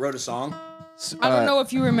 So wrote a song. I don't know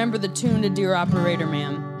if you remember the tune to Dear Operator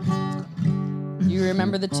Man. You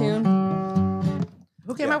remember the tune?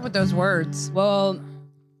 Who came up with those words? Well,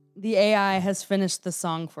 the AI has finished the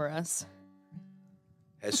song for us.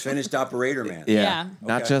 Has finished Operator Man. Yeah. Yeah.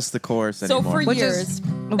 Not Okay. just the chorus So anymore. for Which years, is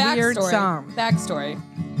a weird song. Backstory.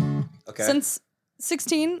 Okay. Since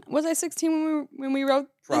 16, was I 16 when we wrote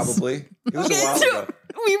this? Probably. It was a while ago.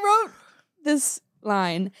 We wrote this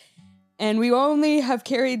line, and we only have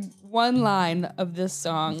carried one line of this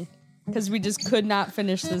song because we just could not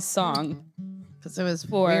finish this song Because it was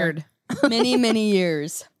for weird. many, many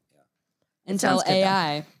years until sounds good, though.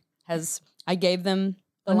 AI has. I gave them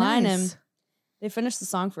the Oh, line, nice. and they finished the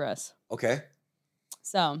song for us. Okay.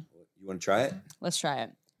 So You want to try it? let's try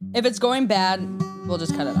it. If it's going bad, we'll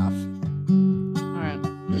just cut it off. All right.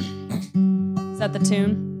 Is that the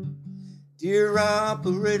tune? Dear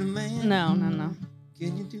Operator Man. No.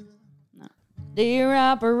 Can you do it? Dear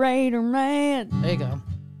Operator Man, There you go.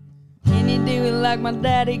 can you do it like my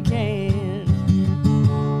daddy can?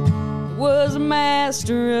 Was a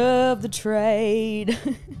master of the trade.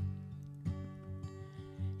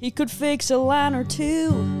 He could fix a line or two,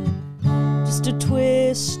 just a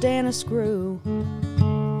twist and a screw.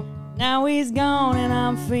 Now he's gone and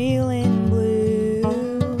I'm feeling blue.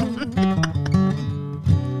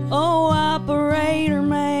 Oh, Operator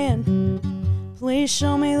Man, please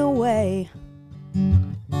show me the way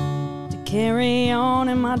to carry on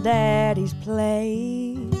in my daddy's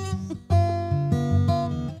place.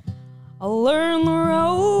 I'll learn the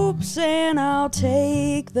ropes and I'll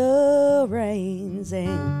take the reins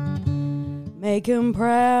and make him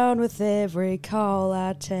proud with every call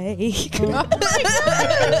I take.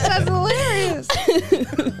 That's hilarious.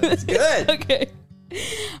 That's good. Okay.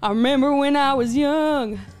 I remember when I was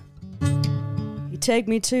young, he'd take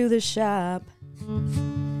me to the shop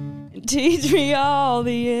and teach me all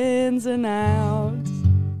the ins and outs.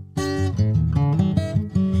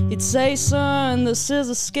 He'd say, son, this is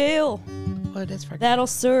a skill Well, it is for that'll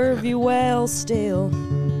serve you well still.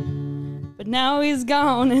 But now he's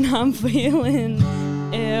gone and I'm feeling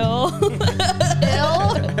ill.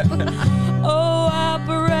 Oh,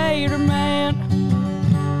 Operator Man,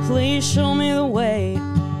 please show me the way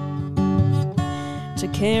to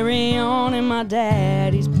carry on in my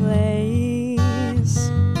daddy's place.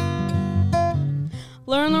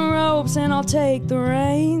 Learn the ropes and I'll take the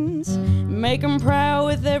reins. Make him proud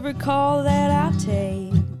with every call that I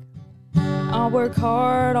take. I'll work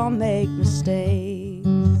hard, I'll make mistakes.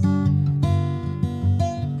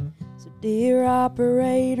 So dear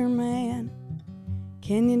Operator Man,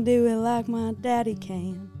 can you do it like my daddy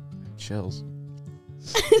can? Chills.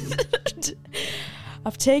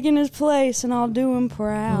 I've taken his place and I'll do him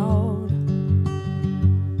proud.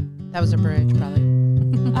 That was a bridge,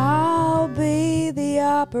 probably. I'll be the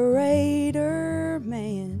Operator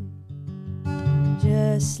Man,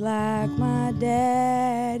 just like my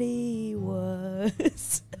daddy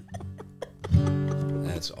was.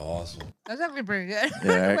 That's awesome. That's actually pretty good.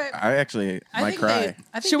 Yeah, I actually might cry.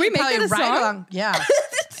 I think Should we they make probably it a ride song? along. Yeah.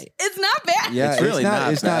 It's not bad. Yeah, It's really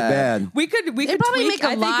not It's not bad. bad. We could They probably tweak, make a I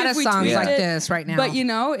think lot if of we songs tweaked like it, this right now. But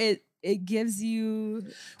it gives you.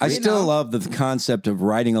 I you still know. love the concept of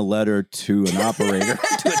writing a letter to an operator.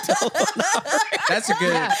 That's a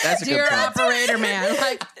good. That's a Dear good prompt. operator man,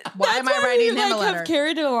 like, why am I That's writing we, him a like, letter? have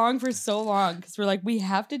carried it along for so long because we're like, we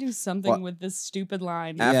have to do something with this stupid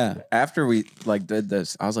line. After we like did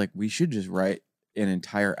this, I was like, we should just write an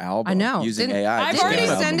entire album. I know. using Didn't- AI. I've Just Didn't already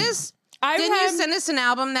you an send album. us? I've Didn't had- you send us an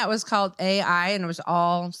album that was called AI and it was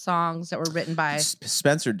all songs that were written by?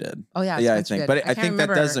 Spencer did. Oh yeah, Yeah, I Spencer think. did. But I can't think that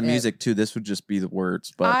remember does the it. music too. This would just be the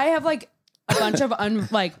words. But I have like a bunch of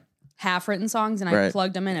half written songs, and I Right.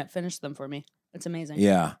 plugged them in. It finished them for me. It's amazing.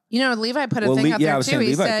 Yeah. You know, Levi put a Well, thing out yeah, I there was too. saying He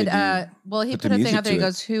Levi said, could "Well, he put the put a thing music out there. He to it.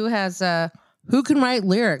 goes, who can write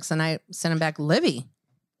lyrics?" And I sent him back, "Livy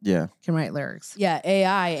yeah. can write lyrics." Yeah,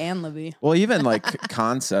 AI and Libby. Well, even like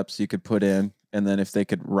concepts you could put in, and then if they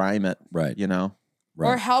could rhyme it, Right. you know.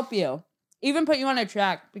 Or Right. help you. Even put you on a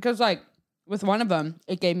track. Because like with one of them,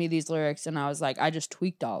 it gave me these lyrics and I was like, I just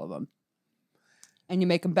tweaked all of them. And you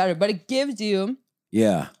make them better. But it gives you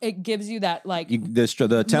Yeah. that like The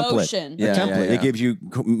template. motion. The Yeah, template. yeah, yeah. It gives you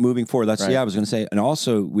moving forward. That's Right. I was going to say. And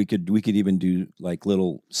also we could even do like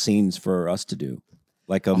little scenes for us to do.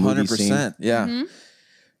 Like a movie scene. 100%. Yeah.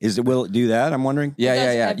 Mhm. Will it do that? I'm wondering. Yeah, does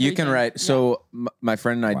yeah, yeah. You can everything. write. Yeah. So my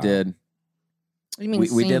friend and I Wow. did. What do you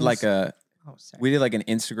mean? We did like scenes? a Oh, sorry. we did like an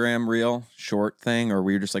Instagram reel short thing, or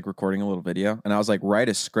we were just like recording a little video, and I was like, write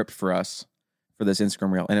a script for us for this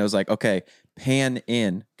Instagram reel, and it was like, okay, pan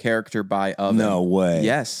in character by oven. No way.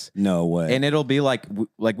 Yes, No way. and it'll be like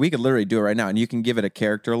we could literally do it right now, and you can give it a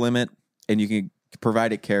character limit, and you can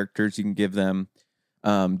provide it characters. You can give them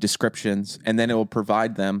descriptions, and then it will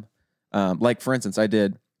provide them. Like for instance, I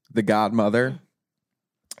did the Godmother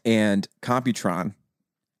and Computron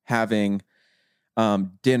having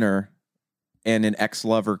dinner, and an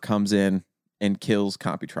ex-lover comes in and kills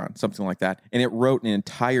Computron, something like that. And it wrote an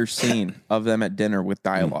entire scene of them at dinner with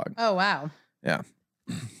dialogue. Oh wow. Yeah.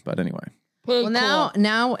 But anyway. Pretty Well, cool.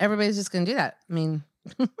 now everybody's just going to do that. I mean,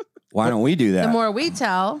 Why don't we do that? the more we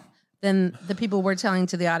tell, then the people we're telling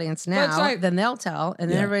to the audience But it's now, like- then they'll tell, and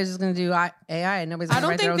then Yeah. everybody's just going to do AI, and nobody's I going to don't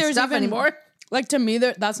write their think own there's stuff even anymore. Like to me,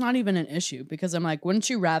 that's not even an issue because I'm like, wouldn't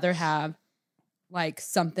you rather have like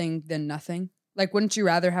something than nothing? Like, wouldn't you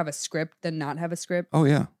rather have a script than not have a script? Oh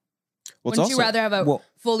yeah. Well, Wouldn't you rather have a well-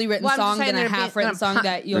 fully written Well, I'm just song saying than a there'd be- half-written gonna song pump-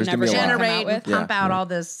 that you'll There's gonna never be a lot. come Generate out and with? pump Yeah. out all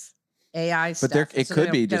this AI stuff. But there- it so could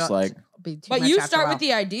they'll be get just a- like- be too But much you after a start while. with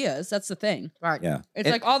the ideas. That's the thing. right. Yeah. It's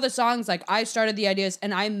like all the songs, like I started the ideas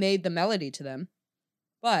and I made the melody to them,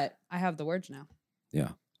 but I have the words now. Yeah.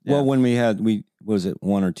 Yeah. Well, when was it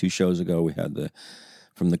 1 or 2 shows ago, we had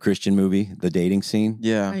from the Christian movie, the dating scene, Oh,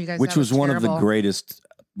 Yeah. you guys, which that was one of the terrible. greast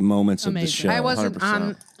moments of the Amazing. show. I wasn't 100%.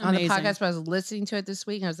 on the Amazing. podcast, but I was listening to it this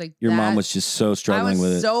week, and I was like, Your mom that- was just so I struggling was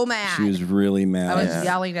with it. so mad. She was really mad. I was Yeah.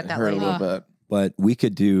 yelling at It that hurt a lady. little bit. But we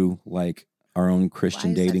could do like our own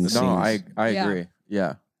Christian Why is that dating so- scenes. No, I Yeah. agree.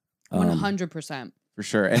 Yeah, 100%. for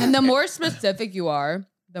sure. And the more specific you are,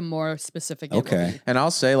 the more specific it will Okay. be. And I'll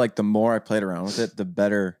say, like, the more I played around with it, the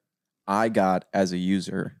better I got as a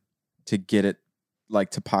user to get it,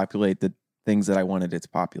 like, to populate the things that I wanted it to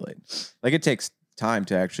populate. Like, it takes time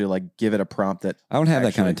to actually, like, give it a prompt that. I don't have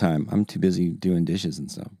that kind of Actually- time. I'm too busy doing dishes and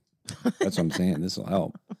stuff. That's what I'm saying. This will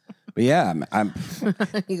help. But yeah, I'm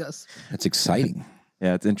He goes, that's exciting.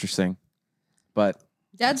 Yeah, it's interesting. But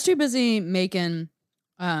Dad's too busy making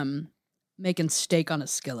steak on a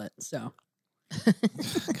skillet. So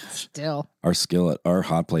still. Our skillet, our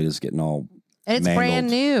hot plate is getting all It's mangled. brand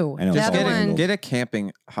new. I know, just it's That all one. mangled. get a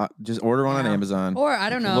camping hot. Just order one on Yeah. Amazon. or I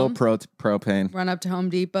don't A know, little propane. run up to Home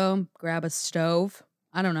Depot, grab a stove.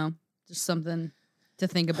 I don't know, just something to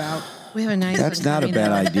think about. We have a nice. That's one not a coming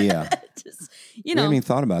bad up. idea. Just, you We haven't know, even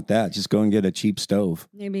thought about that. Just go and get a cheap stove.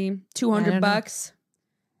 maybe I don't $200 know. bucks.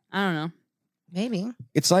 I don't know. Maybe.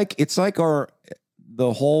 It's like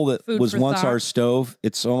the hole that Food was for once thought. our stove.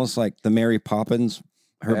 It's almost like the Mary Poppins,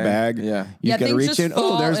 her bag. Yeah. You Yeah, got to things reach just in. Oh,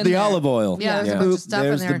 fall there's in the there. olive oil. Yeah, there's Yeah. a bunch of Oop, stuff in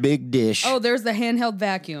there's there. the big dish. Oh, there's the handheld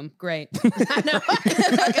vacuum. Great. I know.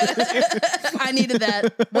 I needed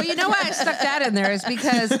that. Well, you know why I stuck that in there is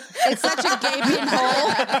because it's such a gaping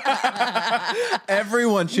hole.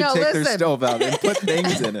 Everyone should No, take their listen. stove out and put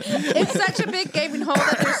things in it. It's such a big gaping hole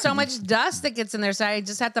that there's so much dust that gets in there, so I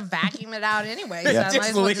just have to vacuum it out anyway. So I might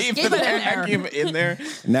as well just keep it in there. vacuum in there.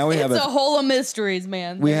 Now we It's have a hole of mysteries,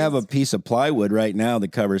 man. we have a piece of plywood right now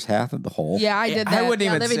that covers half of the hole. Yeah, I did that. I wouldn't Yeah,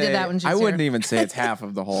 even Olivia say. did that when she was I wouldn't here. even say it's half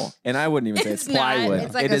of the hole, and I wouldn't even say it's It's not. plywood.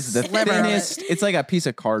 It's like It a is the sliver of it. thinnest. It's like a piece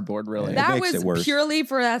of cardboard, really. That That makes was it worse. purely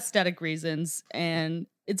for aesthetic reasons, and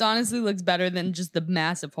It honestly looks better than just the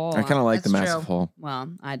massive hole. I kind of like the That's massive true. hole.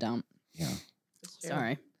 Well, I don't. Yeah.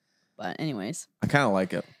 Sorry. But anyways. I kind of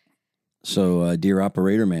like it. So, Dear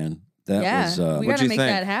Operator Man, that yeah. was, we what'd gotta you make think?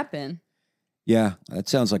 that happen. yeah, that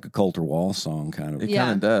sounds like a Coulter Wall song, kind of. It Yeah.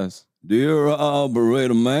 kind of does. Dear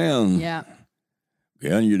Operator Man, Yeah.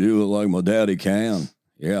 can you do it like my daddy can?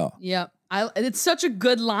 Yeah. Yep. It's such a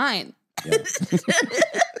good line. Yeah.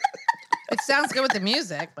 It sounds good with the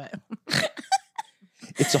music, but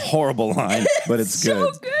It's a horrible line, but it's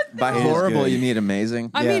so good. good. By It is horrible, good. you mean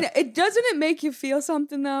amazing. I Yeah. mean, doesn't it make you feel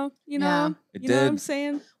something though? You know, Yeah. It you know what did. I'm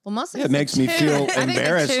saying? well, mostly Yeah, it it's the makes me tune. feel I think the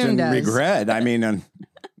embarrassed tune and does. regret. I mean,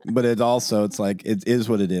 but it also, it's like, it is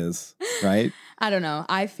what it is, right? I don't know.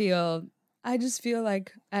 I just feel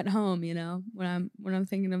like at home, you know, when I'm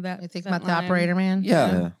thinking of that. You think that about the line. operator man?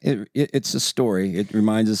 Yeah. It's a story. It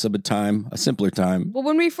reminds us of a simpler time. Well,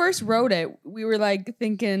 when we first wrote it, we were like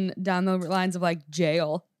thinking down the lines of like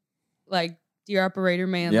jail, like Dear Operator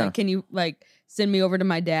Man, Yeah. like can you like send me over to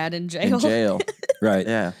my dad in jail? In jail. Right.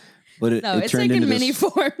 Yeah. But it, No, it it's turned taking into many this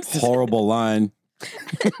forms. horrible line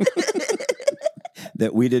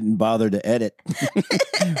that we didn't bother to edit.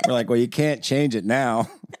 We're like, well, you can't change it now.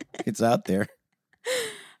 It's out there.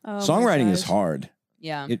 Oh my Songwriting is gosh. hard.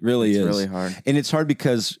 Yeah. It really It's is. really hard. And it's hard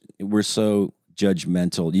because we're so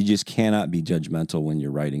judgmental. You just cannot be judgmental when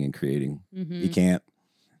you're writing and creating. You Mhm. can't.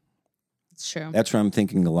 It's true. That's where I'm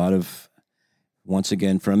thinking a lot of, once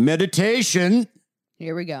again, from meditation.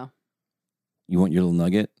 Here we go. You want your little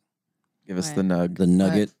nugget? Give us Right. the nug. The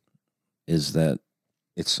nugget is that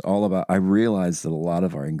it's all about, I realize that a lot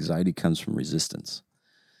of our anxiety comes from resistance.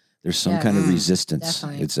 There's some Yes. kind of resistance.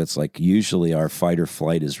 Definitely. It's like usually our fight or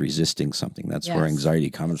flight is resisting something. That's where Yes. anxiety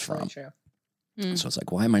comes That's really from. true. Mm. So it's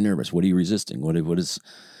like, why am I nervous? What are you resisting? What is,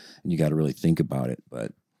 and you got to really think about it.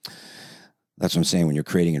 But that's what I'm saying. When you're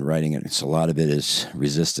creating and writing it, it's a lot of it is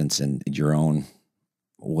resistance and your own,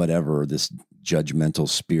 whatever, this judgmental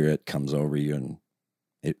spirit comes over you and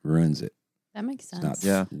it ruins it. That makes It's sense. not,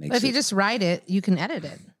 Yeah. makes But if you it- just write it, you can edit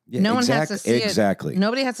it. yeah, no one has to see it. exactly.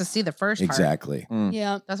 Nobody has to see the first part. Exactly.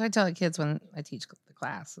 Yeah. That's what I tell the kids when I teach the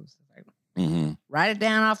class. It's like, hmm write it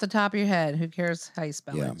down off the top of your head. Who cares how you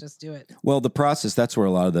spell Yeah. it? Just do it. Well, the process, that's where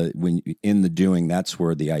a lot of in the doing, that's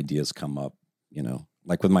where the ideas come up, you know,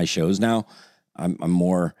 like with my shows now, I'm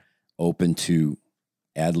more open to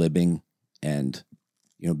ad-libbing and,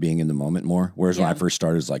 you know, being in the moment more. Whereas when I Yeah. first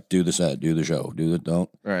started, it's like, do the set, do the show,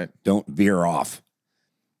 Right. don't veer off.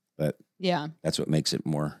 But Yeah. that's what makes it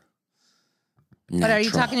more But are you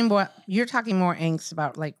natural. talking more? You're talking more angst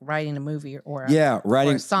about like writing a movie or Yeah,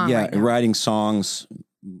 writing or a song yeah, right now. writing songs.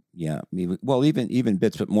 Yeah, well, even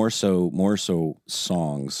bits, but more so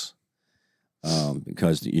songs.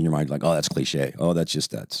 Because in your mind, like, oh, that's cliche. Oh, that's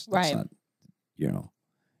Right. not, you know,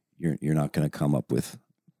 you're not going to come up with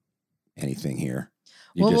anything here.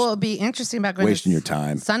 You're Well, just what would be interesting about going wasting to your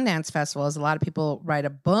time. Sundance Festival is a lot of people write a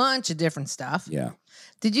bunch of different stuff. Yeah,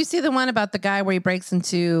 Did you see the one about the guy where he breaks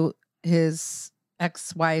into his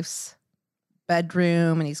ex-wife's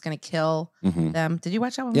bedroom and he's going to kill mhm. them? Did you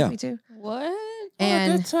watch that one Yeah. movie too? What?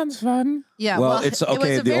 And sounds fun. yeah, well, it's it was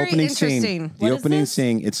okay. a The very opening scene, interesting. the What is opening this?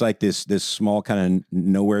 scene, it's like this small kind of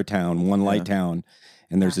nowhere town, one light Yeah. town,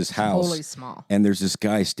 and there's this house. Totally small. And there's this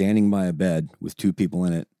guy standing by a bed with two people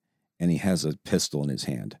in it, and he has a pistol in his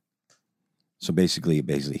hand. So basically,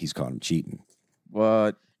 he's caught him cheating. No,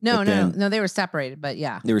 What? But then- no, they were separated, but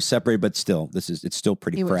yeah, They were separated, but still, it's still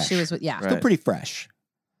pretty he was, fresh. she was with, yeah, Right. Still pretty fresh.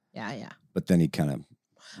 yeah. But then he kind of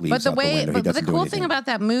leaves But the out way, the window. He but the doesn't do cool anything. thing about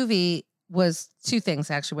that movie was two things.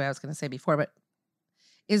 Actually, what I was going to say before, but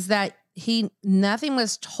is that nothing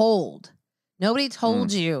was told. Nobody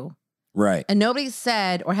told you. Right. And nobody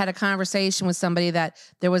said or had a conversation with somebody that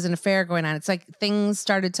there was an affair going on. It's like things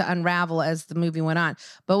started to unravel as the movie went on.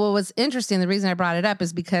 But what was interesting, the reason I brought it up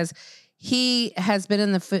is because he has been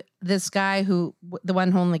in this guy who, the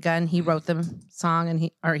one only gun, he wrote the song and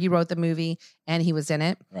he wrote the movie and he was in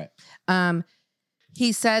it. Right.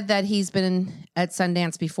 He said that he's been at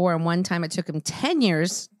Sundance before, and one time it took him 10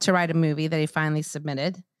 years to write a movie that he finally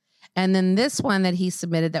submitted. And then this one that he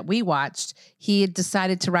submitted that we watched, he had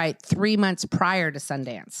decided to write 3 months prior to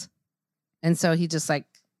Sundance. And so he just like,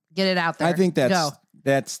 get it out there. I think Go.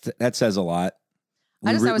 that says a lot.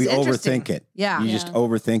 I just thought it was we interesting. overthink it. Yeah. You just Yeah.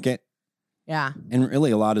 overthink it. Yeah. And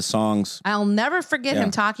really, a lot of songs. I'll never forget Yeah.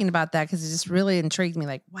 him talking about that because it just really intrigued me.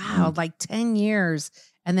 Like, wow, like 10 years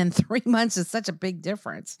and then 3 months is such a big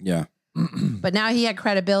difference. Yeah. But now he had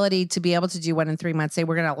credibility to be able to do one in 3 months. Say,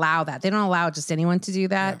 we're going to allow that. They don't allow just anyone to do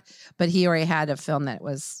that. But he already had a film that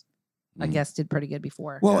was, I Mhm. guess, did pretty good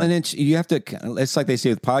before. Well, and you have to. It's like they say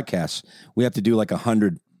with podcasts. We have to do like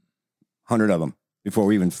 100 of them. before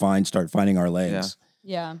we even start finding our legs.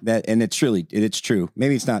 Yeah. That and it's true.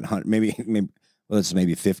 Maybe it's not 100. Maybe it's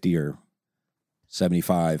maybe 50 or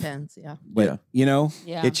 75. Depends, yeah. But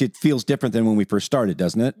Yeah. it feels different than when we first started,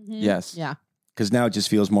 doesn't it? Mhm. Yes. Yeah. Because now it just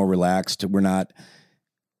feels more relaxed. We're not.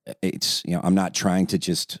 It's I'm not trying to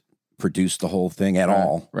just produce the whole thing at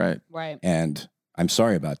all. Right. Right. And I'm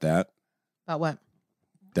sorry about that. About what?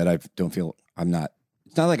 That I don't feel I'm not.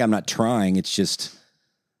 It's not like I'm not trying. It's just.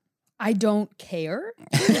 I don't care.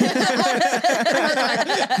 I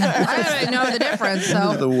don't even know the difference.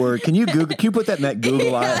 So The word. Can you put that in that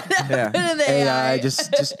Google eye? Yeah. Put it in the AI.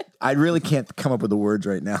 Just. I really can't come up with the words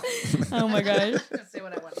right now. Oh my gosh. say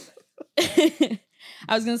what I want to say.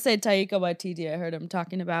 I was gonna say Taika Waititi. I heard him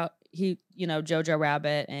talking about Jojo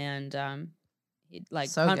Rabbit and he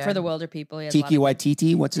So Hunt for good. the Wilder People. He has a lot Tiki of-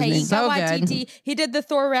 Waititi. What's his name? Taika So good. Waititi. He did the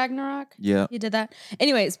Thor Ragnarok. Yeah. He did that.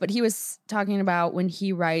 Anyways, but he was talking about when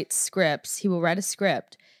he writes scripts, he will write a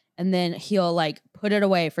script and then he'll put it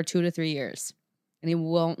away for 2 to 3 years and he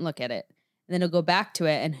won't look at it. And then he'll go back to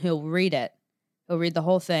it and he'll read it. He'll read the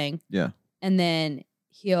whole thing. Yeah. And then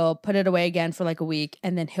he'll put it away again for a week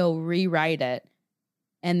and then he'll rewrite it.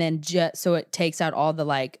 And then so it takes out all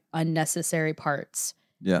the unnecessary parts.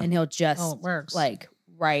 Yeah. And he'll just it works.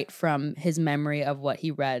 write from his memory of what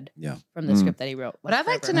he read from the Mm. script that he wrote. But I'd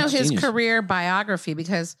like to know That's his genius. career biography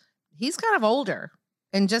because he's kind of older.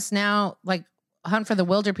 And just now, Hunt for the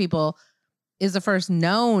Wilder People is the first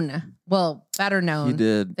better known He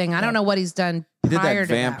did. thing. I don't know what he's done He did prior that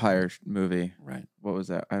to vampire movie. Right. What was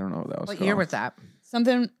that? I don't know what that was. What called. year was that?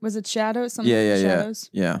 Something was it Shadows? Something Yeah. Shadows?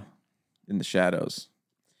 Yeah. In the shadows.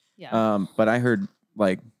 Yeah. But I heard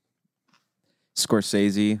Martin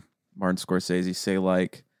Scorsese say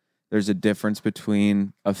there's a difference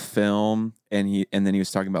between a film and then he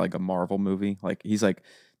was talking about a Marvel movie. He's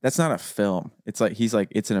that's not a film. It's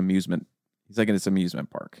it's an amusement. He's it's an amusement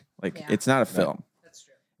park. It's not a film. That's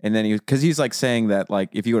true. And then because he's saying that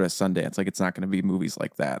if you go to Sundance, it's not going to be movies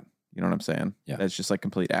like that. You know what I'm saying? Yeah. That's just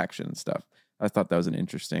complete action and stuff. I thought that was an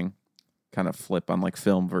interesting kind of flip on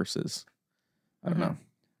film versus I don't know.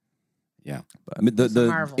 Yeah, But the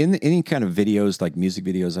Marvel. in any kind of videos like music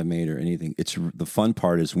videos I made or anything, it's the fun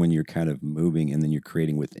part is when you're kind of moving and then you're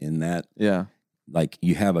creating within that. yeah.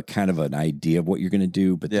 You have a kind of an idea of what you're going to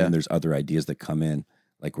do, but Yeah. then there's other ideas that come in.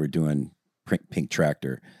 We're doing Pink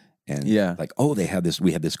Tractor, and Yeah. we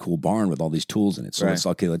have this cool barn with all these tools in it. So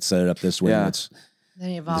Right. let's set it up this way. Yeah. Let's Then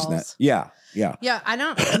he isn't evolves. that- yeah. Yeah,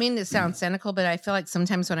 I mean to sound cynical, but I feel like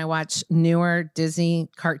sometimes when I watch newer Disney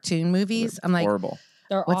cartoon movies, I'm like, Horrible.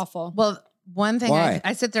 They're what's- awful. well, one thing Why?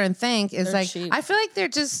 I sit there and think is They're cheap. I feel like they're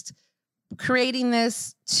just creating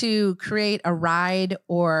this to create a ride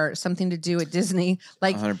or something to do at Disney.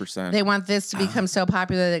 100%. They want this to become so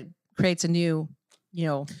popular that it creates a new,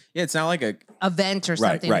 Yeah, it's not like a event or Right,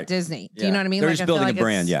 something right. at Disney. Do you Yeah. know what I mean? They're I just feel building like a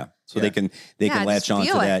brand, it's- so Yeah. they can Yeah, I latch just onto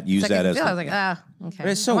feel it. that, use It's like that I as feel. I was like, okay. But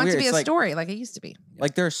it's so I want it weird. to be It's a like- story like it used to be.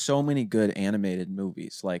 there's so many good animated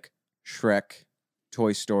movies like Shrek,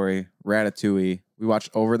 Toy Story, Ratatouille. We watched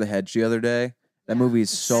Over the Hedge the other day. That movie is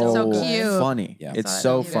so, So cute. funny. Yeah. It's Saw it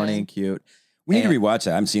so the other funny day. and cute. we need to And rewatch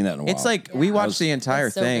that. I haven't seen that in a while. It's we Yeah. watched the entire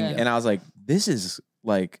It's so thing good. and I was like, this is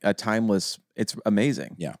a timeless, it's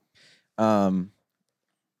amazing. Yeah.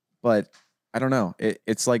 But I don't know.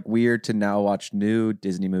 It's weird to now watch new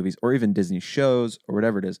Disney movies or even Disney shows or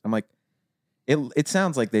whatever it is. I'm like, it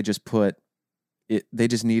sounds like they just they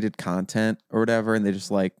just needed content or whatever, and they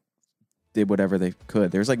just did whatever they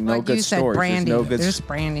could. There's no Like good you said, stories. branding. There's no good. There's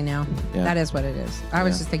branding now. Yeah. That is what it is. I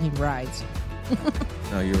was Yeah. just thinking rides.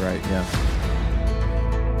 No, you're right. Yeah.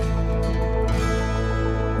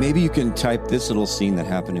 maybe you can type this little scene that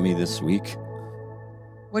happened to me this week.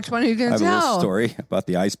 Which one are you I going have to a little tell? story about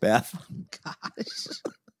the ice bath. Gosh.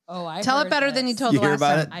 Oh, I Tell it heard better this. than you told You the hear last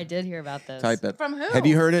about time. it? I did hear about this. Type it. From who? Have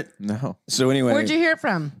you heard it? No. So anyway, Where'd you hear it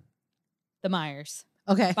from? The Myers.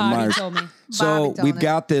 Okay. Bobby Myers. told me. So Bobby telling we've it.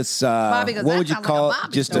 got this. Bobby goes, What "That would you sounds like call a it?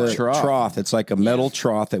 Bobby Just story." a Trough. trough. It's like a metal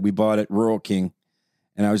trough that we bought at Rural King,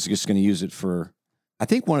 and I was just going to use it for. I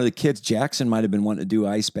think one of the kids, Jackson, might have been wanting to do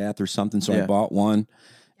ice bath or something, so I Yeah. bought one,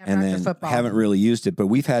 Yeah, and back to then football. haven't really used it. But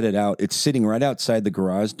we've had it out. It's sitting right outside the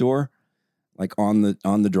garage door, on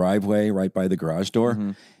the driveway, right by the garage door,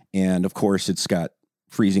 Mhm. and of course it's got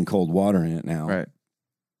freezing cold water in it now. Right.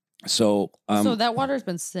 So, So that water's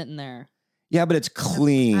been sitting there yeah, but it's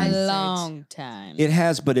clean. I- a long time. It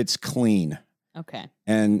has, but it's clean. Okay.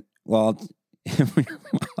 And well,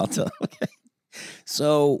 I'll tell. Okay.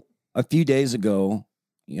 So a few days ago,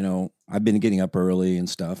 I've been getting up early and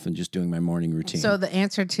stuff, and just doing my morning routine. So the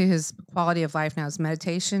answer to his quality of life now is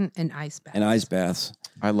meditation and ice bath. and ice baths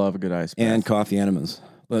I love a good ice bath. and coffee enemas.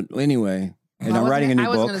 But anyway, And I'm writing a new I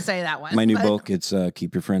was book. going to say that one. My new but- book. It's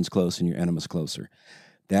Keep Your Friends Close and Your Enemies Closer.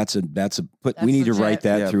 We need That's to legit. write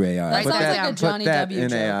that Yeah. through AI. That Put sounds that, like a put Johnny that W. in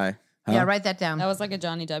joke. AI. Huh? Yeah, write that down. That was like a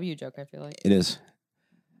Johnny W. joke, I feel like. It is.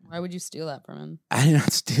 Why would you steal that from him? I did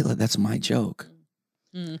not steal it. That's my joke.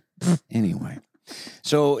 Mm. Anyway,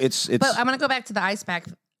 so it's But I'm going to go back to the ice bath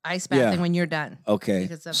Yeah. thing when you're done. okay.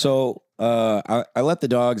 because of So I let the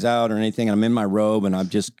dogs out or anything. And I'm in my robe and I've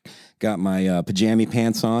just got my pajama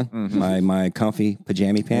pants on, Mhm. my comfy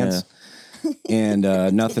pajama pants, and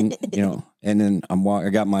nothing, And then I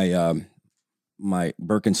got my my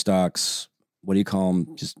Birkenstocks. What do you call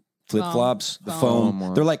them? Just flip flops. The Foam. foam.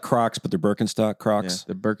 Foam They're like Crocs, but they're Birkenstock Crocs.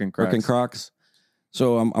 Yeah, the Birkin Crocs. Birken Crocs.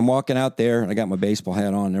 So I'm walking out there. I got my baseball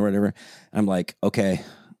hat on or whatever. I'm like, okay,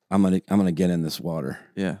 I'm gonna get in this water.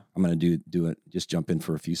 Yeah. I'm gonna do it. Just jump in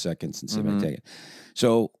for a few seconds and see if I Mhm. take it.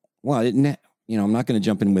 So, I didn't. I'm not gonna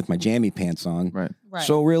jump in with my jammy pants on. Right. Right.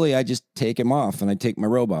 So really, I just take them off and I take my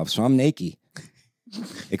robe off. So I'm naked,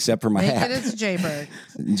 except for my Make hat. it as a jaybird.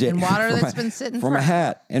 Ja- In water for that's my- been sitting for my forever.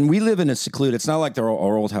 hat. And we live in a secluded. It's not like our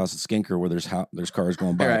old house at Skinker where there's cars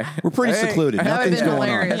going by. Right. We're pretty Hey, secluded. that That would have Nothing's been going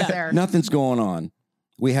hilarious on. there. Nothing's going on.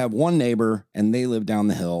 We have one neighbor and they live down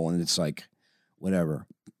the hill and it's like whatever.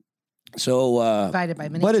 So Divided by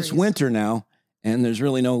many but it's trees. winter now and there's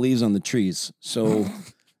really no leaves on the trees. So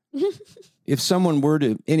if someone were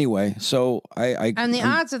to anyway, so I And the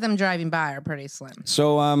I'm- odds of them driving by are pretty slim.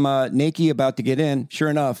 so I'm naked about to get in. Sure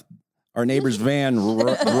enough, our neighbor's van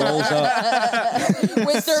rolls up.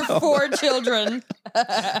 With their So- 4 children.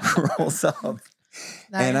 rolls up.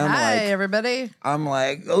 Like, And I'm hi, like- everybody. I'm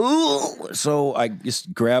like, ooh. So I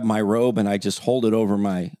just grab my robe and I just hold it over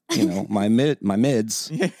my, my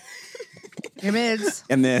mids. Your mids.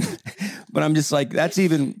 And then, but I'm just like, that's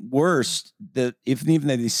even worse. That if even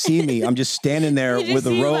they see me, I'm just standing there You just with a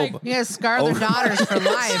see, robe. like- You guys scar their Over daughters for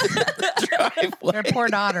life. driveway. Their poor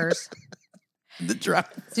daughters. The drive.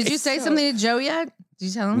 Did you say something to Joe yet? Did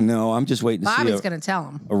you tell him? No, I'm just waiting to Bobby's see going to tell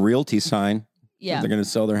him. a realty sign. Yeah. They're going to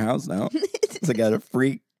sell their house now. So I got a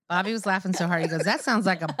freak. Bobby was laughing so hard. He goes, that sounds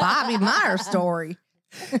like a Bobby Meyer story.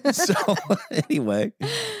 So anyway,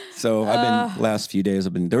 I've been last few days.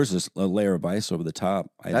 There's this a layer of ice over the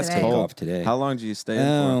top. I had That's to take cold. off today. How long do you stay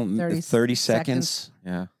in 30 30 seconds. for?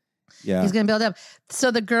 Yeah. Yeah. He's going to build up.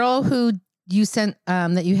 So the girl who you sent,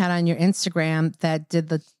 that you had on your Instagram that did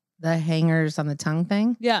the hangers on the tongue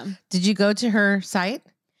thing, Yeah. did you go to her site?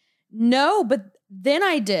 No, but then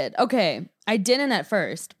I did. Okay. I didn't at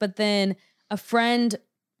first, but then a friend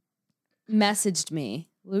messaged me,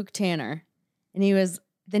 Luke Tanner, and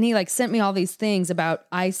he sent me all these things about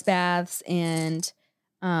ice baths and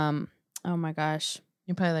oh my gosh,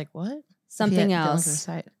 You're probably like, what? something If you hadn't gone to her else.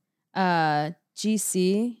 site.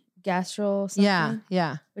 GC gastro something, Yeah,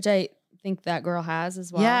 yeah. which I think that girl has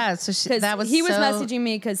as well. Yeah, so Because that was he was so- messaging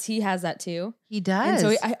me because he has that too. He does.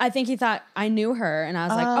 And so I think he thought I knew her, and I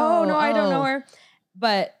was like, "Oh no, I don't know her."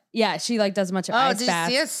 But yeah, she does a bunch of oh, ice did you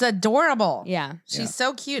baths. see it? It's adorable. Yeah, She's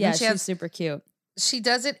so cute. yeah, and she she's has, super cute. she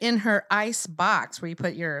does it in her ice box where you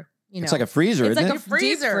put your, It's like a freezer, It's isn't like it? a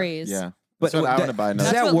freezer. deep freeze. Yeah. But That's what I that- want to buy. does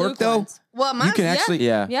Another. that what work Luke though? wants. well, You can Yeah. actually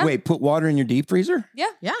Yeah. Yeah. wait, put water in your deep freezer? yeah.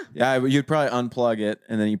 Yeah. You'd probably unplug it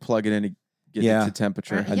and then you plug it in to get Yeah. it to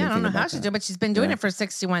temperature. didn't Yeah, I don't think know how about she that. do, but she's been doing Yeah. it for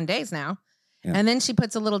 61 days now. Yeah. And then she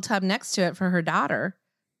puts a little tub next to it for her daughter,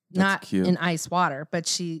 That's not cute. in ice water, but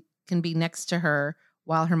she can be next to her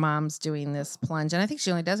while her mom's doing this plunge. And I think she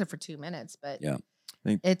only does it for 2 minutes, but Yeah. I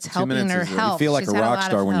think it's 2 helping minutes her is a- health. You feel like She's a had rock lot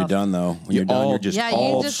star of when you're health. done though. When you're done, you're just Yeah, you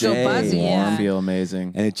all just feel day buzzy, warm. yeah. feel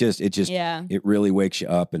amazing. And it just Yeah. it really wakes you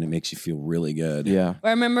up and it makes you feel really good. Yeah. I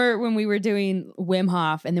remember when we were doing Wim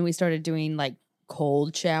Hof, and then we started doing like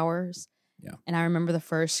cold showers. Yeah. And I remember the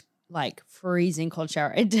first like freezing cold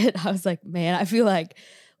shower I did. I was like, man, I feel like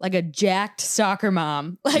a jacked soccer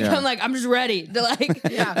mom. Like Yeah. I'm just ready to like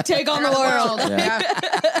Yeah. take on the world. Yeah.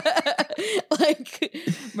 Like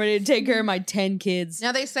I'm ready to take care of my 10 kids.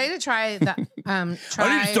 Now they say to try that.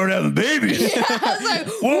 Try. having babies. Yeah, I was like,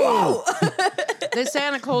 whoa. They say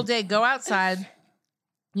on a cold day, go outside.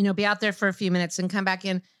 Be out there for a few minutes and come back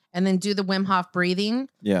in, and then do the Wim Hof breathing,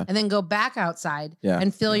 Yeah. and then go back outside Yeah.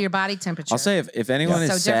 and feel your body temperature. I'll say if anyone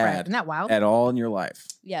so is different. sad Isn't that wild? at all in your life,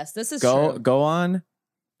 Yes, this is go true. go on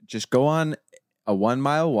a 1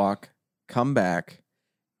 mile walk, come back,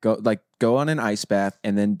 go on an ice bath,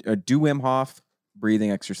 and then do Wim Hof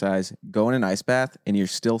breathing exercise, go in an ice bath, and you're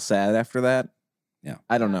still sad after that. Yeah.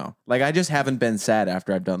 I don't know. Like I just haven't been sad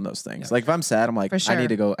after I've done those things. Yeah. Like if I'm sad, I'm like, For sure. I need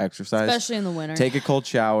to go exercise, Especially in the winter. take a cold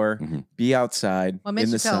shower, Mhm. be outside What makes in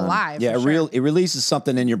you the feel sun. alive? Yeah, for it sure. it releases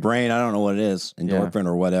something in your brain. I don't know what it is, endorphin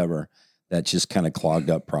or whatever. That's just kind of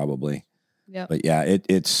clogged up, probably. Yep. But yeah,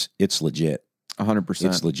 it's legit. 100%.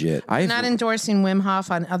 It's legit. I'm not endorsing Wim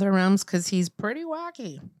Hof on other realms because he's pretty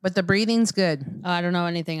wacky, but the breathing's good. I don't know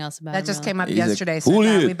anything else about That him, just really. came up He's yesterday, so I Cool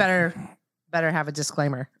thought dude. we better have a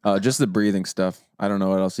disclaimer. Just the breathing stuff. I don't know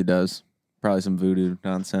what else he does. Probably some voodoo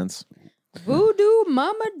nonsense. Voodoo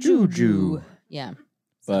Mama Juju. Juju. Yeah.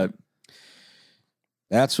 But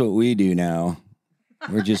That's what we do now.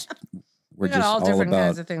 We're just We got all different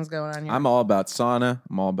kinds of things going on here. I'm all about sauna.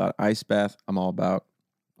 I'm all about ice bath. I'm all about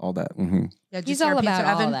all that. Mhm. Yeah, did He's you see our all pizza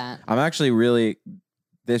about all oven? that. I'm actually really,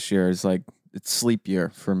 this year is like, it's sleep year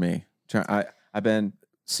for me. I've been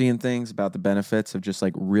seeing things about the benefits of just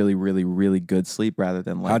like really, really, really good sleep rather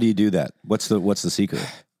than like How do you do that? What's the secret?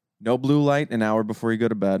 no blue light an hour before you go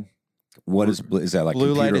to bed. What is that like?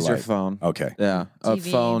 Blue light computer is your phone. Okay. Yeah. A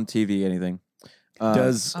TV. phone, TV, anything.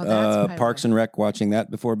 Does Oh, that's my Parks bad. and Rec watching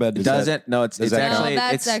that before bed? doesn't. No, it's does that actually,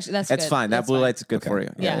 count? No, that's it's good. fine. That That's blue fine. light's good Okay. for you.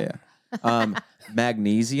 Yeah. Yeah.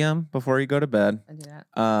 Magnesium before you go to bed. I do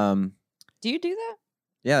that. Do you do that?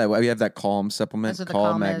 Yeah, we have that Calm supplement, That's what the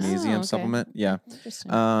Calm Calm is. magnesium Oh, okay. supplement. Yeah.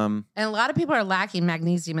 Interesting. And a lot of people are lacking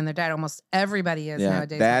magnesium in their diet. Almost everybody is Yeah, nowadays.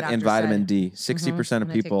 the that and doctor vitamin said. D. 60% of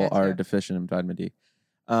And I take people that are too. deficient in vitamin D.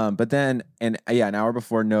 But then, an hour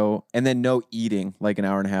before, no eating, like an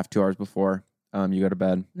hour and a half, 2 hours before you go to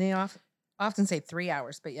bed. They often say 3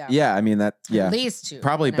 hours, but yeah. Yeah, I mean that. Yeah, At least 2.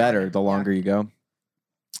 probably an better hour. the longer you go.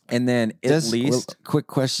 And then Does, at least, quick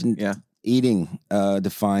question. Yeah. Eating.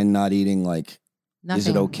 Define not eating. Like, Nothing. is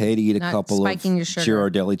it okay to eat a Not couple spiking your of sugar.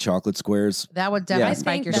 Ghirardelli chocolate squares? That would Yeah. definitely I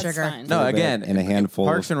spike think your that's sugar. fine. No, a little bit, again, and a handful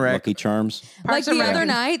Parks of and Rec- Lucky Charms. Like Parks and the Rec- other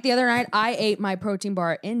night, I ate my protein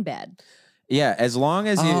bar in bed. yeah, as long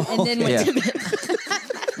as you, And then went yeah. to bed.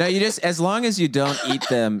 No, as long as you don't eat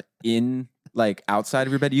them in like outside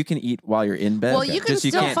of your bed, you can eat while you're in bed. Well, you can Just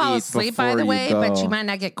still can't fall eat asleep, by before the you way, but go. you might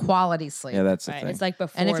not get quality sleep. Yeah, that's the Right. thing. It's like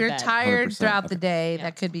before and if you're bed. tired 100%. throughout the day, Yeah.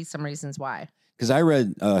 that could be some reasons why. Because I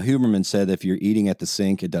read Huberman said if you're eating at the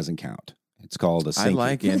sink, it doesn't count. It's called a I sinky.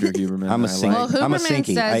 like Andrew Huberman. I'm a I sink. like- Well, I'm a Huberman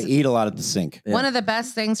sinky. I says- eat a lot at the sink. Yeah. One of the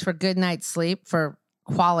best things for good night's sleep, for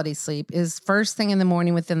quality sleep, is first thing in the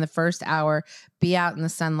morning within the first hour, be out in the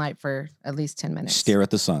sunlight for at least 10 minutes. Stare at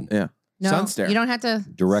the sun. Yeah. No, Sun stare. you don't have to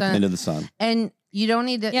Direct sun- into the sun. and you don't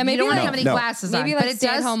need to. Yeah, maybe you don't want to like- have any No. glasses Maybe on, like but it does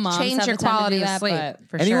stay-at-home moms change have your the time to quality do of that, sleep. but-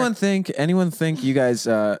 For Anyone sure. think you guys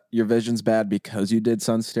your vision's bad because you did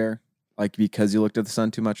sun stare? Like because you looked at the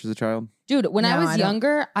sun too much as a child? Dude, when I No, was I don't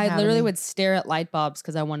younger, I have literally any. would stare at light bulbs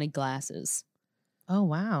because I wanted glasses. Oh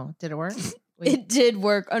wow, did it work? It did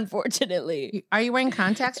work, unfortunately. Are you wearing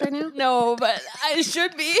contacts right now? No, but I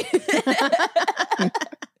should be.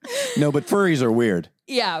 No, but furries are weird.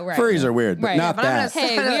 Yeah, right. Furries are weird, but Right. not But I'm that. gonna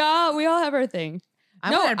Hey, we all have our thing. I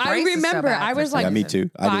No, wanted I braces so remember, bad I for was some like- Yeah, me reason.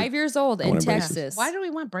 too. I 5 years old I in wanted braces. Texas. Why do we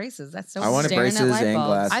want braces? That's so. I wanted Staring at braces light and bulbs.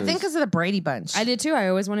 glasses. I think because of the Brady Bunch. I did too. I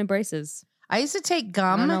always wanted braces. I used to take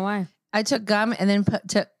I don't know gum. why. I took gum and then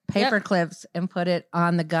took paper clips and put it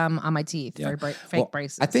on the gum on my teeth Yeah. for fake Well,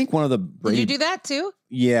 braces. I think one of the Did Brady, you do that too?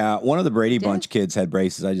 Yeah, one of the Brady Did? Bunch kids had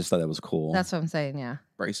braces. I just thought that was cool. That's what I'm saying. Yeah.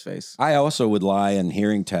 brace face. I also would lie in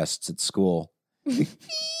hearing tests at school.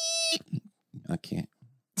 I can't.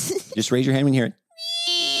 Just raise your hand when you hear it.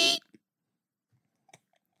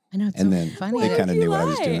 I know. It's And so then funny. they Why kind of did knew you what I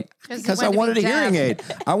was lie? doing. 'Cause Because you I wanted to wanted a be hearing deaf.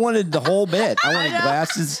 aid. I wanted the whole bit. I wanted know.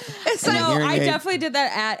 glasses It's and a like- No, hearing I aid definitely did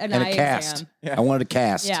that at an and eye a cast. exam. I wanted a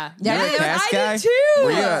cast. Yeah. Yeah, Yes, you're a cast I guy? did too.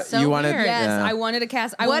 Were you, So you wanted? weird. Yes, yeah. I wanted a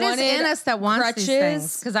cast. I What is wanted in us that wants these crutches.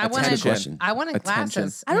 things? Because I That's a wanted, good question. I wanted Attention.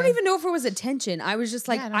 glasses. I don't even know if it was attention. I was just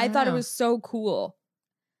like, Yeah, I don't I thought it know. was so cool.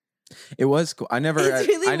 It was cool. I never It's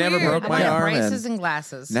really I never weird. broke I my wanted arm. braces And and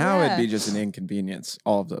glasses. now Yeah. it'd be just an inconvenience.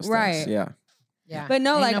 All of those Right. things. Yeah. Yeah. But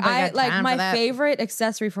no, Ain't like nobody I got like time my for that. favorite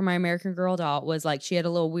accessory for my American Girl doll was like she had a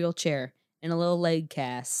little wheelchair and a little leg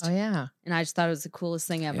cast. Oh yeah. And I just thought it was the coolest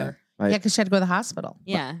thing ever. My, Yeah, because she had to go to the hospital.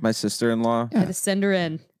 Yeah. my sister-in-law, I had to send her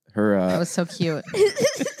in. her That was so cute.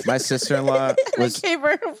 my sister-in-law was gave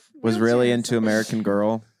her a was really wheelchair. into American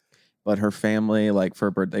Girl, but her family, like for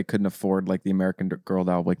a birth, they couldn't afford like the American Girl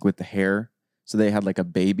doll, like with the hair. So they had like a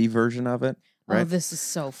baby version of it, Oh, right? this is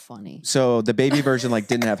so funny. So the baby version like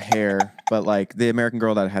didn't have hair, but like the American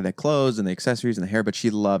Girl that had the clothes and the accessories and the hair, but she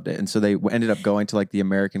loved it, and so they ended up going to like the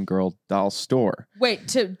American Girl doll store. Wait,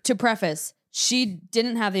 to preface, she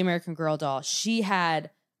didn't have the American Girl doll. She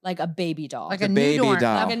had like a baby doll. like The a baby newborn,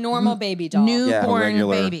 doll. like a normal baby doll. newborn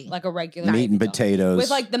regular- baby. Like a regular Meat and baby doll. potatoes. With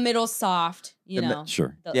like the middle soft, you The know.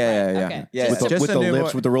 Sure. the- Yeah, like, yeah. Okay. Yeah, With the, just with a the new-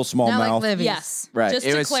 lips, with the real small Not like mouth. Livy's. Yes. Right. Just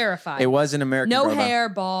It to was- clarify. It was an American no Girl doll. hair,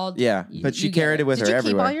 bald. Yeah, You- but she you get carried it with Did her you keep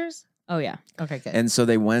everywhere. all yours? Oh yeah. Okay, good. And so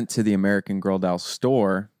they went to the American Girl doll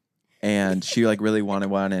store, and she like really wanted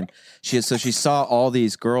one, and she saw all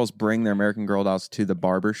these girls bring their American Girl dolls to the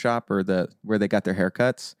barber shop or where they got their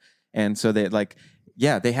haircuts, and so they like.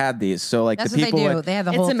 Yeah, they had these. So like That's the people what they do. would, They have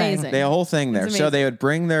the It's whole amazing. thing. they had a whole thing there. It's So they amazing. would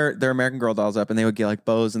bring their American Girl dolls up, and they would get like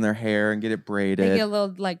bows in their hair and get it braided. They get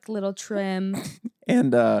a little trim.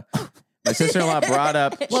 And my sister-in-law brought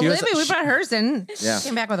up. Well, she was, Libby, we brought hers in. Yeah. She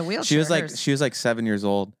came back with a wheelchair. she was like hers. 7 years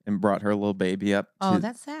old and brought her little baby up. Oh, to,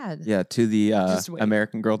 that's sad. yeah, to the Just wait.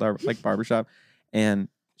 American Girl like barbershop, and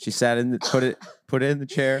she sat in put it in the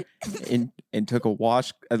chair and took a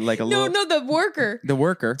wash like a No, little the worker the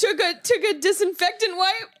worker took a disinfectant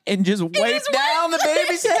wipe. and just wiped just down the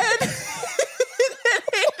baby's head and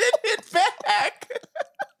handed it back.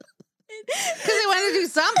 Because they wanted to do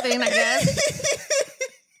something, I guess.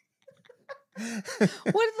 What did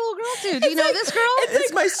the little girl do? Do you know this girl?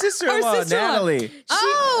 It's my sister-in-law, sister-in-law. Natalie.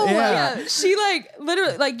 Oh, Yeah. She like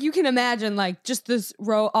literally like you can imagine like just this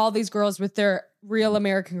row all these girls with their real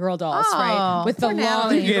American Girl dolls, Oh, right? With the poor long,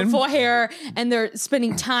 Natalie. beautiful hair, and they're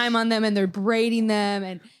spending time on them, and they're braiding them,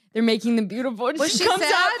 and they're making them beautiful. And Was she she comes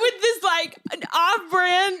sad? out with this like an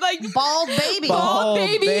off-brand like Bald baby. bald Bald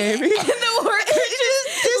baby, baby. and the worker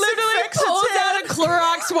just literally disinfects his pulls head. out a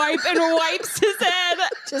Clorox wipe and wipes his head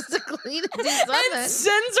Just to clean it. Do and something.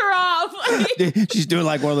 sends her off. She's doing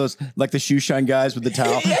like one of those, like the shoe shine guys with the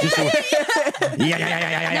towel. Now,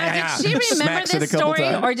 did she remember Smacks it this a couple story,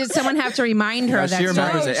 times. or did someone have to remind her No, that she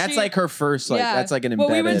remembers story? it. That's She- like her first, like that's like an Well,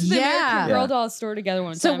 embedded. we went to the Yeah. American Girl Yeah. doll store together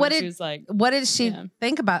one time. So what and did she was like? What did she Yeah.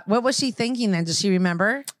 think about? What was she thinking then? Does she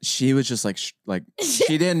remember? She was just like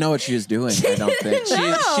she didn't know what she was doing. I don't think she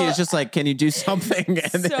No. was just like, "Can you do something?"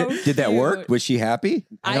 And So Did that work? cute. Was she happy?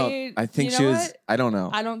 I think you she know was. what? I don't know.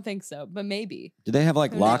 I don't think so, but maybe. Did they have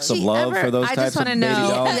like Who locks of knows? She love ever- for those I types just of wanna baby know.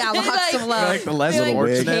 dolls? Yeah, They lots of love. Like the They Leslie like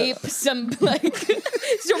Orchard. tape some like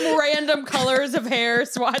some random colors of hair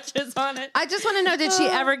swatches on it. I just want to know, did she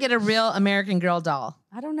ever get a real American Girl doll?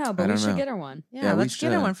 I don't know, but I we don't should know. get her one. Yeah, Yeah, we let's get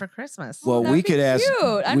her should. one for Christmas. Well, that'd we be could ask. cute.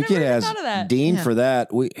 I've we never could even ask thought of that. Dean Yeah. for that.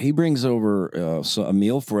 He brings over a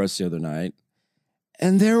meal for us the other night,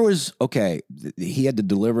 and there was he had to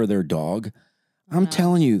deliver their dog. I'm No.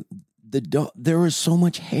 telling you, the dog. There was so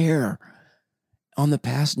much hair on the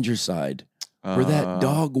passenger side where that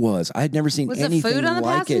dog was. I had never seen was it anything food on the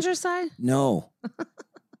like passenger it. side? No,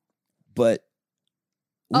 but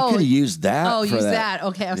we Oh, could have used that. Oh, for use that.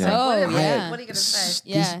 Okay, I was Yeah. like, Oh, what, yeah. what are you gonna say?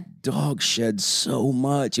 Yeah. This dog shed so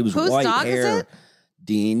much. It was Whose white dog is hair. it?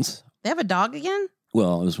 Dean's. They have a dog again?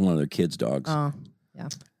 Well, it was one of their kids' dogs. Oh,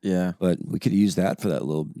 Yeah, But we could use that for that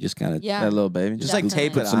little, just kind of, Yeah. that little baby. Just like Definitely.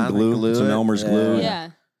 tape Put it some on, glue, like glue some it. Elmer's glue. Yeah.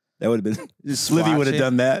 that would have been, Just Livy swatch would have it.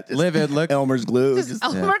 done that. Just Live it. Look. Elmer's glue. Just Just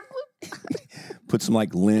Elmer- put some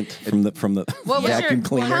like lint from the What was your- vacuum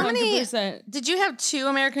cleaner. how many- 100%. Did you have 2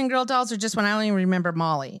 American Girl dolls or just one? I only remember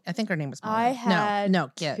Molly. I think her name was Molly. I had no,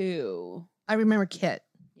 Kit. 2. I remember Kit.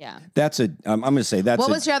 Yeah. That's a, I'm going to say that's What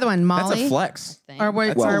a, was your other one, That's Molly? a flex. Or were,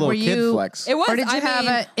 That's a or little were kid you? flex. It was. Or did you I have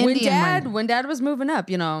mean, a Indian when Dad was moving up,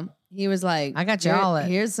 he was like, I got you all it.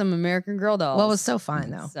 Here's some American Girl dolls. Well, it was so fun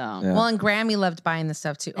though. So. Yeah. Well, and Grammy loved buying the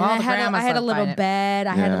stuff too. And All I the had, grandmas I had a loved little buying it. bed.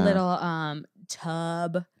 I had a Yeah. little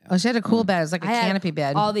tub. Oh, she had a cool bed. It was like a I had canopy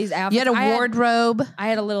bed. All these outfits. You had a I wardrobe. I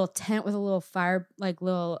had a little tent with a little fire, like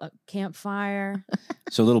little campfire.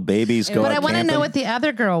 so little babies go But out I want to camping. know what the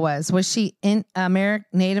other girl was. Was she in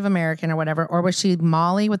Native American or whatever, or was she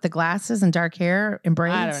Molly with the glasses and dark hair and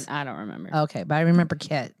braids? I don't remember. Okay, but I remember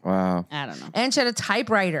Kit, Wow, I don't know. and she had a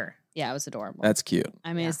typewriter. Yeah, it was adorable. that's cute.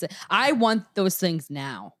 I mean, I want those things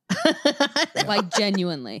now, like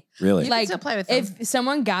genuinely. Really? You Like, can still play with them. If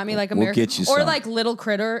someone got me like We'll American get you or some. like littlest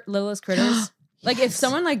critters. Like if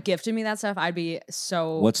someone like gifted me that stuff, I'd be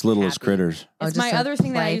so. What's littlest happy. critters? Oh, It's just my a other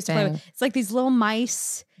thing that I used to play with. plaything. It's like these little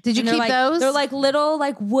mice. Did you and they're keep like, those? They're like little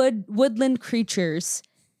like woodland creatures,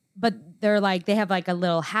 but they're like they have like a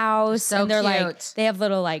little house So and they're like cute. they have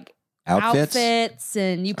little like Outfits?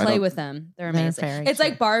 and you I play don't- with them. They're They're amazing. very It's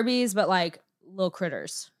like cute. Barbies, but like little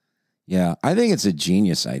critters. Yeah, I think it's a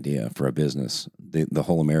genius idea for a business. The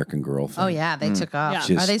whole American Girl thing. Oh yeah, they took off. Yeah.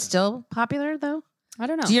 Just- Are they still popular though? I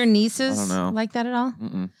don't know. Do your nieces I don't know. like that at all?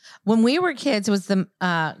 Mm-mm. When we were kids, it was the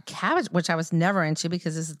cabbage, which I was never into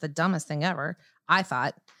because this is the dumbest thing ever. I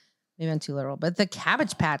thought, maybe I'm too literal, but the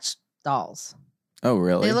Cabbage Patch dolls. Oh,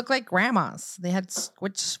 really? They look like grandmas. They had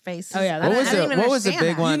squitch faces. Oh, yeah, I what don't- was I don't it- even what was the understand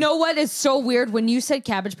big that. one? You know what is so weird? When you said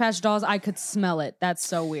Cabbage Patch dolls, I could smell it. That's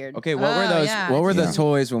so weird. Okay, what were Oh, those? yeah, What were the Yeah.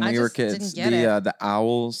 toys when I we were just didn't kids? get it. The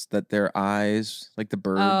owls that their eyes, like the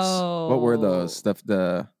birds. Oh. What were those?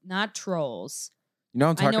 The Not trolls. you know what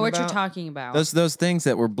I'm talking I know what you're about? talking about. Those things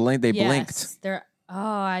that were blinked. They blinked. Yes, they're. Oh,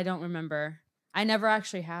 I don't remember. I never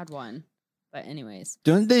actually had one. But anyways,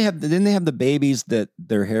 Didn't they have the babies that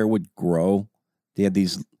their hair would grow? They had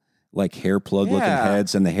these like hair plug looking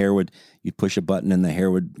heads, and the hair would, you'd push a button and the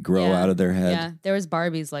hair would grow out of their head. Yeah, there was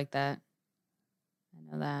Barbies like that.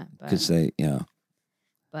 I know that. Because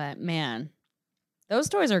But man, those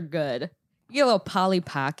toys are good. You get little Polly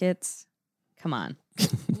Pockets. Come on.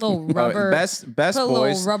 Little rubber. Best put a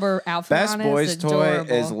boys. little rubber outfit Best on it. boys It's toy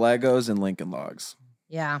adorable. is Legos and Lincoln Logs.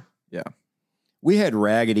 Yeah. we had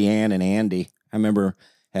Raggedy Ann and Andy. I remember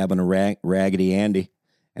having a Raggedy Andy,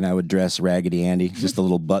 and I would dress Raggedy Andy, just the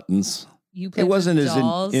little buttons. It wasn't as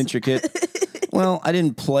dolls. intricate. Well, I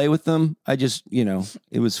didn't play with them. I just,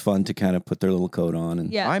 it was fun to kind of put their little coat on.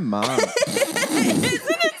 And Yeah. My mom. Isn't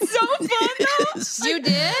it so fun though? You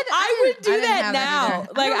did? I would do didn't that have now. either. I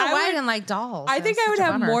don't know why I would- didn't like dolls. I think It was I would such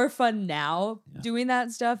a have bummer. more fun now doing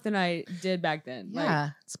that stuff than I did back then.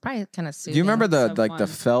 Yeah, it's probably kind of Do soothing. you remember the So the fun.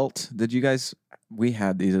 felt? Did you guys? We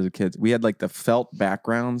had these as kids. We had like the felt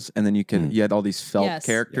backgrounds, and then you had all these felt Yes.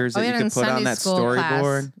 characters Oh, that yeah, you in could put on Sunday that school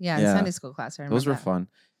storyboard. class. Yeah, in Sunday school class. I remember Those were that. fun.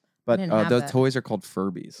 But didn't have those that. toys are called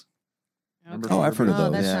Furbies. Remember Oh, I've heard of Oh,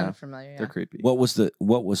 those. that Yeah. sounded familiar. Yeah. They're creepy. what was the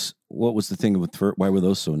thing with why were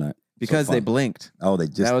those so not? Because so they fun? blinked. Oh, they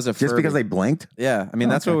just That was a just because Furby. they blinked. Yeah, I mean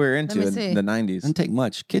that's Okay. what we were into me in see. the 90s. Doesn't take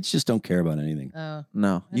much. Kids just don't care about anything. Oh,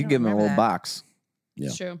 No, I you don't give them a remember little that. box. Yeah.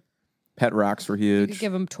 It's true. Pet rocks were You could huge.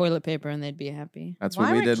 give them toilet paper and they'd be happy. That's why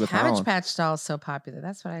what we were did with Cabbage Holland. Patch dolls so popular?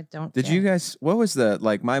 That's what I don't. Did get. you guys? What was the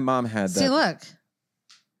like? My mom had See? that. Look,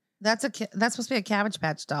 that's supposed to be a Cabbage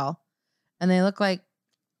Patch doll, and they look like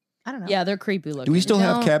I don't know. Yeah, they're creepy looking. Do we still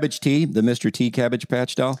have don't- Cabbage Tea, the Mr. T Cabbage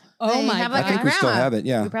Patch doll? Oh They my have, god! like, I think we still grandma. have it.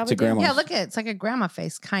 Yeah, We it's probably a do. grandma. Yeah, look at it's like a grandma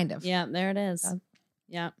face, kind of. Yeah, there it is.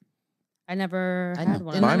 Yeah, I never I had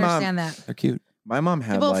one. didn't My mom- understand that. They're cute. My mom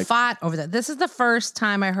had People like fought over that. This is the first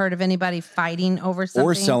time I heard of anybody fighting over something.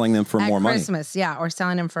 Or selling them for at more money. Christmas, yeah, or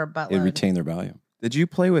selling them for a buttload. It retain their value. Did you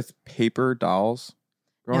play with paper dolls?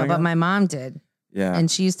 No, growing but up? my mom did, Yeah. and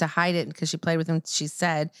she used to hide it because she played with them. She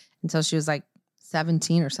said until she was like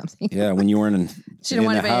 17 or something. Yeah, when you weren't in, She didn't in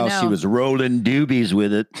want the anybody to house, she know. was rolling doobies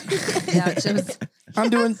with it. Yeah, she was. I'm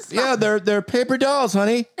doing. Yeah, they're paper dolls,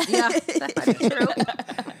 honey. Yeah, that's true.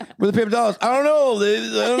 Where the paper dolls? I don't know.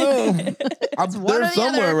 I don't know. one or They're the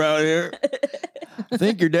somewhere other. around here. I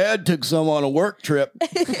think your dad took some on a work trip.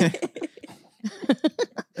 At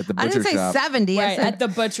the I butcher didn't say shop. 70. I Right said at the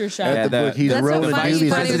butcher shop. Yeah, But he's That's so rolling funny. doobies You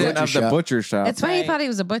at thought he the was president butcher of the shop. butcher shop. it's funny. He Right. thought he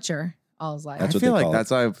was a butcher all his life. That's I what feel they like call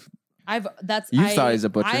that's I've that's You I, thought he's a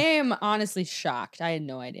butcher? I am honestly shocked. I had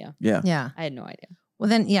no idea. yeah. Yeah. I had no idea. Well,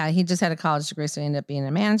 then, yeah, he just had a college degree, so he ended up being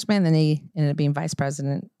in management. Then he ended up being vice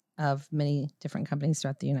president of many different companies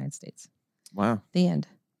throughout the United States. Wow. The end.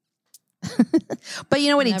 But you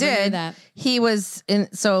know what he Never knew did? that. He was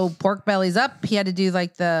in, so pork belly's up. He had to do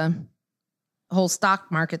like the whole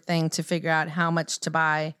stock market thing to figure out how much to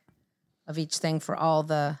buy of each thing for all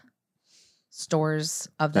the stores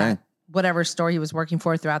of that, Dang. whatever store he was working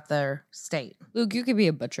for throughout their state. Luke, you could be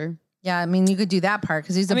a butcher. Yeah, I mean, you could do that part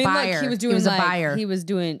because he's a buyer. Look, he was doing a like, buyer. He was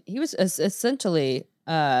essentially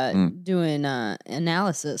doing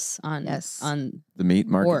analysis on Yes. on The meat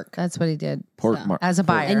market. pork. That's what he did Pork So- market. as a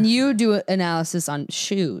buyer. And you do analysis on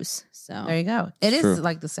shoes. So There you go. It is True.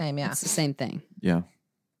 like the same, yeah. it's the same thing. Yeah.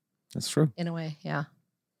 That's true. In a way, yeah.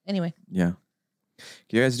 Anyway, Yeah.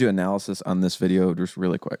 Can you guys do analysis on this video just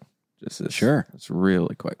really quick? Sure. It's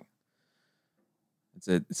really quick.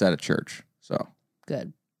 It's at a church. So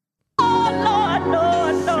Good. Lord,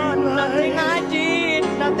 Lord, Lord, nothing I did,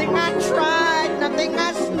 nothing I tried, nothing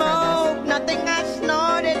I smoked, nothing I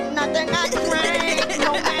snorted, nothing I drank,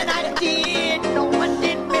 no man I did, no one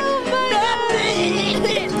did me, nothing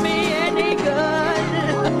did me any good. Oh,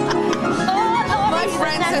 Lord, My even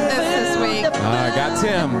friend that said this food, week. the I got food,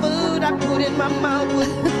 Tim. the food I put in my mouth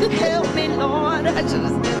would help me, Lord.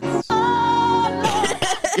 Oh, Lord.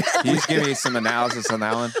 can you just give me some analysis on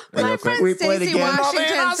that one? my Real quick. friend We played Stacey again.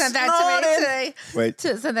 Washington sent that to me today. Wait,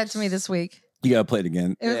 Sent that to me this week. you gotta play it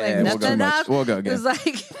again. It was Yeah, like we'll nothing go up. We'll go It again. was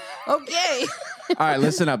like, okay. All right,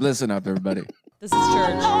 listen up, everybody. This is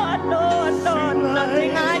church. Lord, Lord, Lord,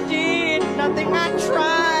 nothing I did, nothing I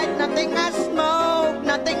tried, nothing I smoked,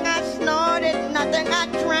 nothing I snorted, nothing I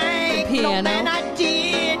drank, The no piano. man I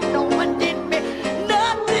did, no one did me,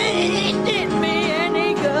 nothing did me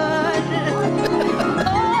any good. Oh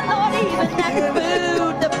Lord, even that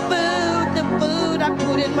the food I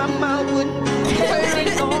put in my mouth wouldn't help me,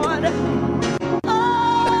 Lord.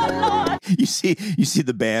 Oh Lord. You see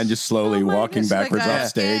the band just slowly Oh my walking gosh, backwards like, off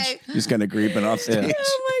stage, okay. just kind of creeping off stage.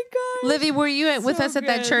 Oh my god. Livy, were you with So us at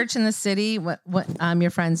that good. church in the city? What your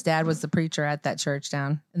friend's dad was the preacher at that church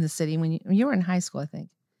down in the city when you were in high school, I think.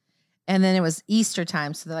 And then it was Easter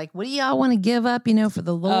time. So they're like, what do y'all want to give up, for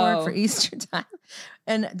the Lord for Easter time?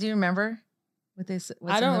 And do you remember what they said?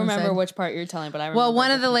 I don't remember which part you're telling, but I remember. Well,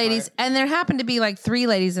 one of the ladies, and there happened to be like 3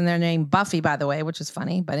 ladies in there named Buffy, by the way, which is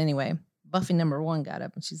funny. But anyway, Buffy number 1 got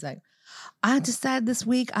up and she's like, I decided this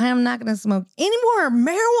week I am not going to smoke any more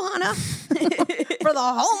marijuana for the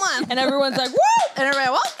whole month. And everyone's like, woo! And everybody,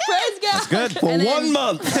 well, Praise God. That's good for And then- 1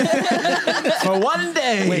 month. For one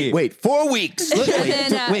day. Wait, 4 weeks. Look,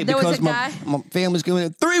 And then, there was because a guy- my family's going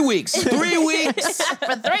in 3 weeks. 3 weeks.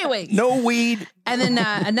 for 3 weeks. No weed. And then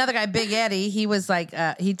another guy, Big Eddie, he was like,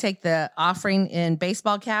 he'd take the offering in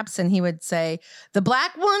baseball caps and he would say, the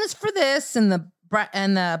black one is for this and the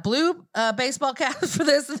blue baseball caps for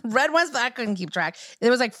this, red ones, but I couldn't keep track.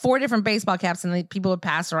 There was like 4 different baseball caps and people would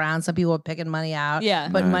pass around. Some people were picking money out,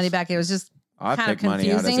 putting money back. It was just I kind of pick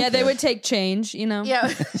money out as a confusing. Yeah, they kid. would take change, Yeah,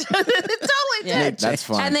 totally did. That's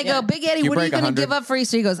fine. And they go, Big Eddie, You what are you break going to 100? give up for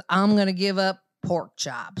Easter? He goes, I'm going to give up pork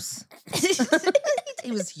chops.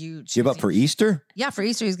 He was huge. Give up for Easter? Yeah, for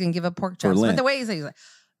Easter, he's going to give up pork For chops. But Lent. the way he said, he's like,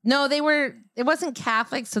 no, it wasn't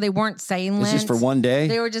Catholic, so they weren't saying Lent. It's just for one day?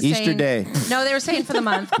 They were just Easter saying, day. No, they were saying for the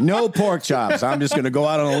month. No pork chops. I'm just going to go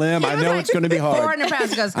out on a limb. I know it's going to be hard. 400 pounds.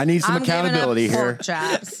 He goes, I need some "I'm giving up accountability here." pork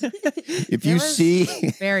chops. If you was- see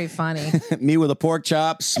Very funny. me with a pork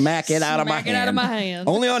chop, smack it out of my Smack it out of my hand.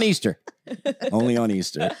 Only on Easter. Only on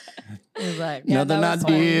Easter. He was like, Nothing I that was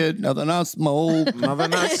funny. did, nothing I smoked,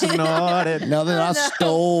 Nothing I snorted. nothing I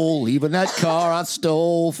stole. Even that car I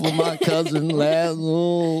stole from my cousin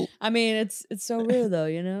Lazo. I mean, it's so real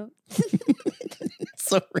though,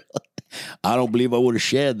 So real. I don't believe I would have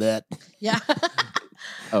shared that. yeah.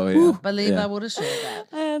 Oh, yeah. Believe Yeah. I would have shared that.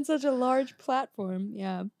 I had such a large platform.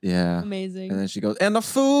 Yeah, Yeah. amazing. And then she goes, and the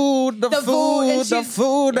food, The food, and the she's-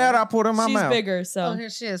 food that yeah. I put in my She's mouth. bigger, so Oh, here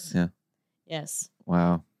she is. Yeah. yes.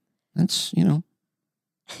 Wow. That's, She didn't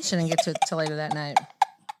get to it till later that night.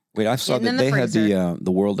 Wait, I saw Getting in that the they had freezer.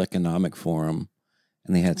 the World Economic Forum,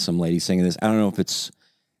 and they had some lady singing this. I don't know if it's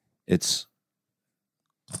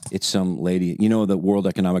some lady. The World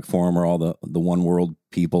Economic Forum are all the one world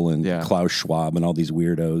people and Yeah. Klaus Schwab and all these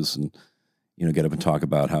weirdos, and get up and talk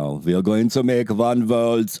about how we are going to make one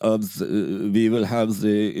world of we will have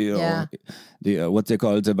the what they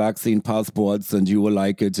call the vaccine passports, and you will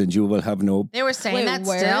like it, and you will have no, They were saying Wait, that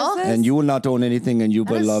where still? is this? and you will not own anything, and you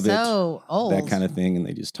That will is love so old. it. That kind of thing, and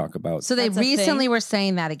they just talk about So they That's a recently thing? were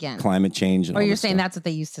saying that again. climate change. And Or all you're this saying stuff. that's what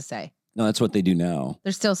they used to say. No, that's what they do now.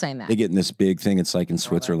 They're still saying that. They get in this big thing. It's like in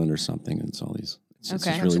Switzerland or something. And it's all these. It's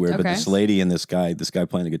Okay. just really weird. But Okay. this lady and this guy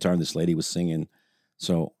playing the guitar, and this lady was singing.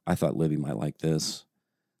 So I thought Livy might like this.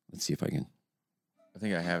 Let's see if I can. I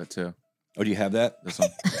think I have it too. Oh, do you have that? This one.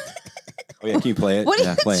 Oh yeah, can you play it? What are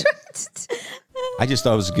Yeah, you play it. I just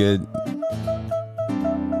thought it was good.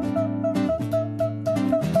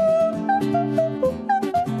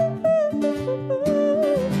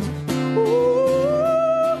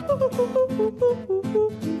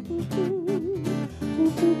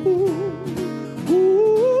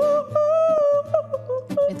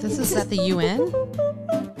 Wait, this is at the UN?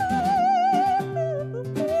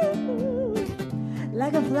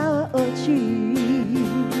 Like a flower or a tree.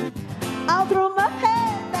 I'll throw my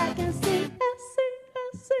head back and sing, I sing,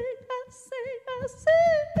 I sing, I sing, I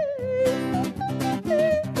sing.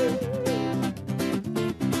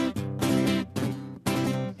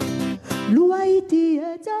 L'Uaiti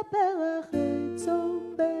est à père, est au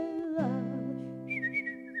père.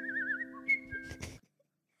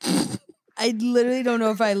 I literally don't know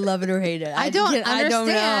if I love it or hate it. I don't can't-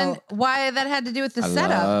 understand why that had to do with the I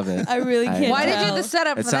setup. love it. I really I- can't. Why did you do tell. the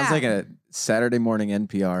setup It for sounds that? like a Saturday morning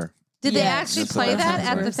NPR. Did they Yeah, actually that's play what that it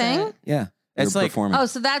at the sounds thing? like. Yeah, It's They're like- performing. Oh,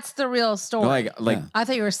 so that's the real story. Like Yeah. I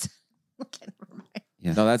thought you were. Okay, never mind.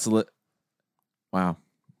 Yeah. no, that's wow.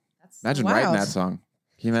 That's Imagine wild. writing that song.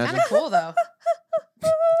 Can you imagine? Kind of cool though.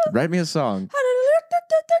 Write me a song.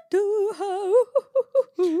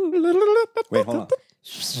 Wait, hold on.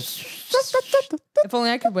 If only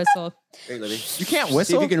I could whistle. Wait, Libby. You can't See if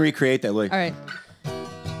whistle. you can recreate that. Like, All right.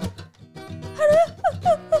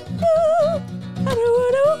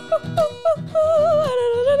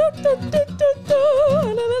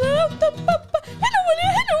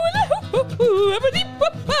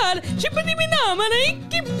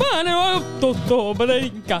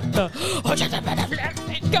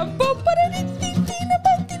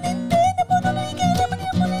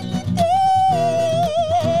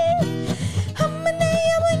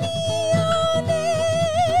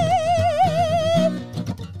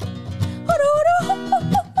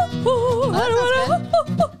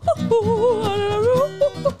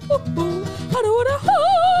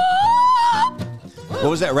 what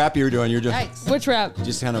was that rap you were doing? You're just Yikes. Which rap?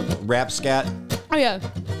 just kind of rap scat. Oh yeah.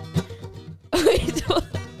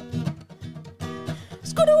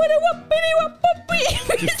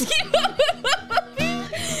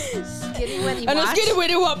 Skinny Winnie And watch. it's getting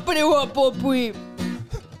with it up, but it up, up, we.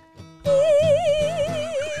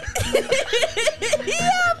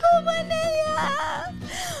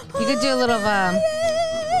 You could do a little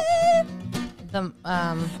the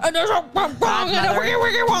And there's a bang bang and a wiggy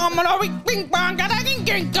wiggy wom and a big bing bang and a ging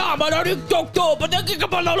ging gum and a ding dog dog and a ging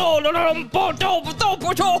bang and a bong dog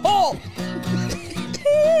dog dog dog.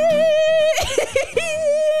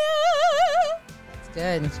 It's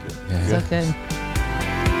good. So good.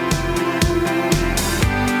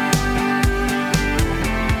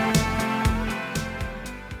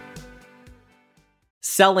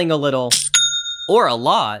 Selling a little or a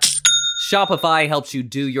lot, Shopify helps you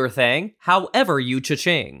do your thing however you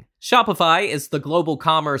cha-ching. Shopify is the global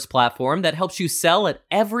commerce platform that helps you sell at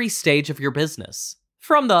every stage of your business.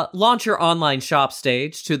 From the launch your online shop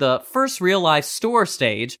stage to the first real life store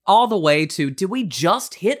stage, all the way to do we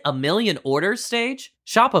just hit 1 million orders stage?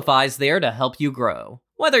 Shopify's there to help you grow.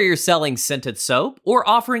 Whether you're selling scented soap or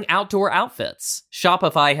offering outdoor outfits,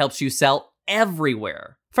 Shopify helps you sell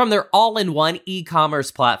everywhere. From their all-in-one e-commerce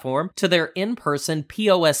platform to their in-person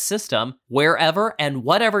POS system, wherever and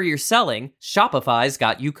whatever you're selling, Shopify's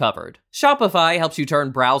got you covered. Shopify helps you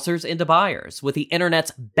turn browsers into buyers with the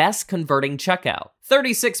internet's best converting checkout,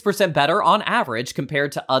 36% better on average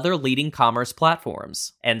compared to other leading commerce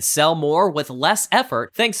platforms. And sell more with less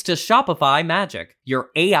effort thanks to Shopify Magic, your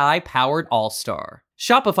AI-powered all-star.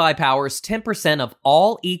 Shopify powers 10% of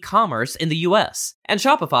all e-commerce in the US, and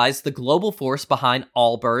Shopify's the global force behind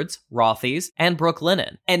Allbirds, Rothy's, and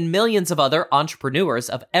Brooklinen, and millions of other entrepreneurs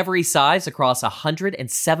of every size across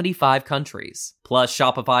 175 countries. Plus,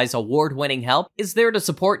 Shopify's award-winning help is there to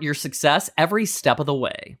support your success every step of the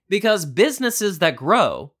way. Because businesses that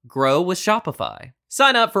grow, grow with Shopify.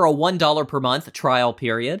 Sign up for a $1 per month trial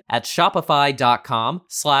period at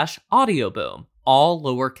shopify.com/audioboom, all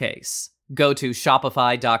lowercase. Go to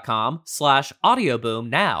shopify.com/audioboom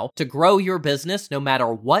now to grow your business no matter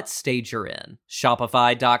what stage you're in.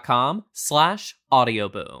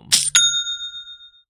 Shopify.com/audioboom.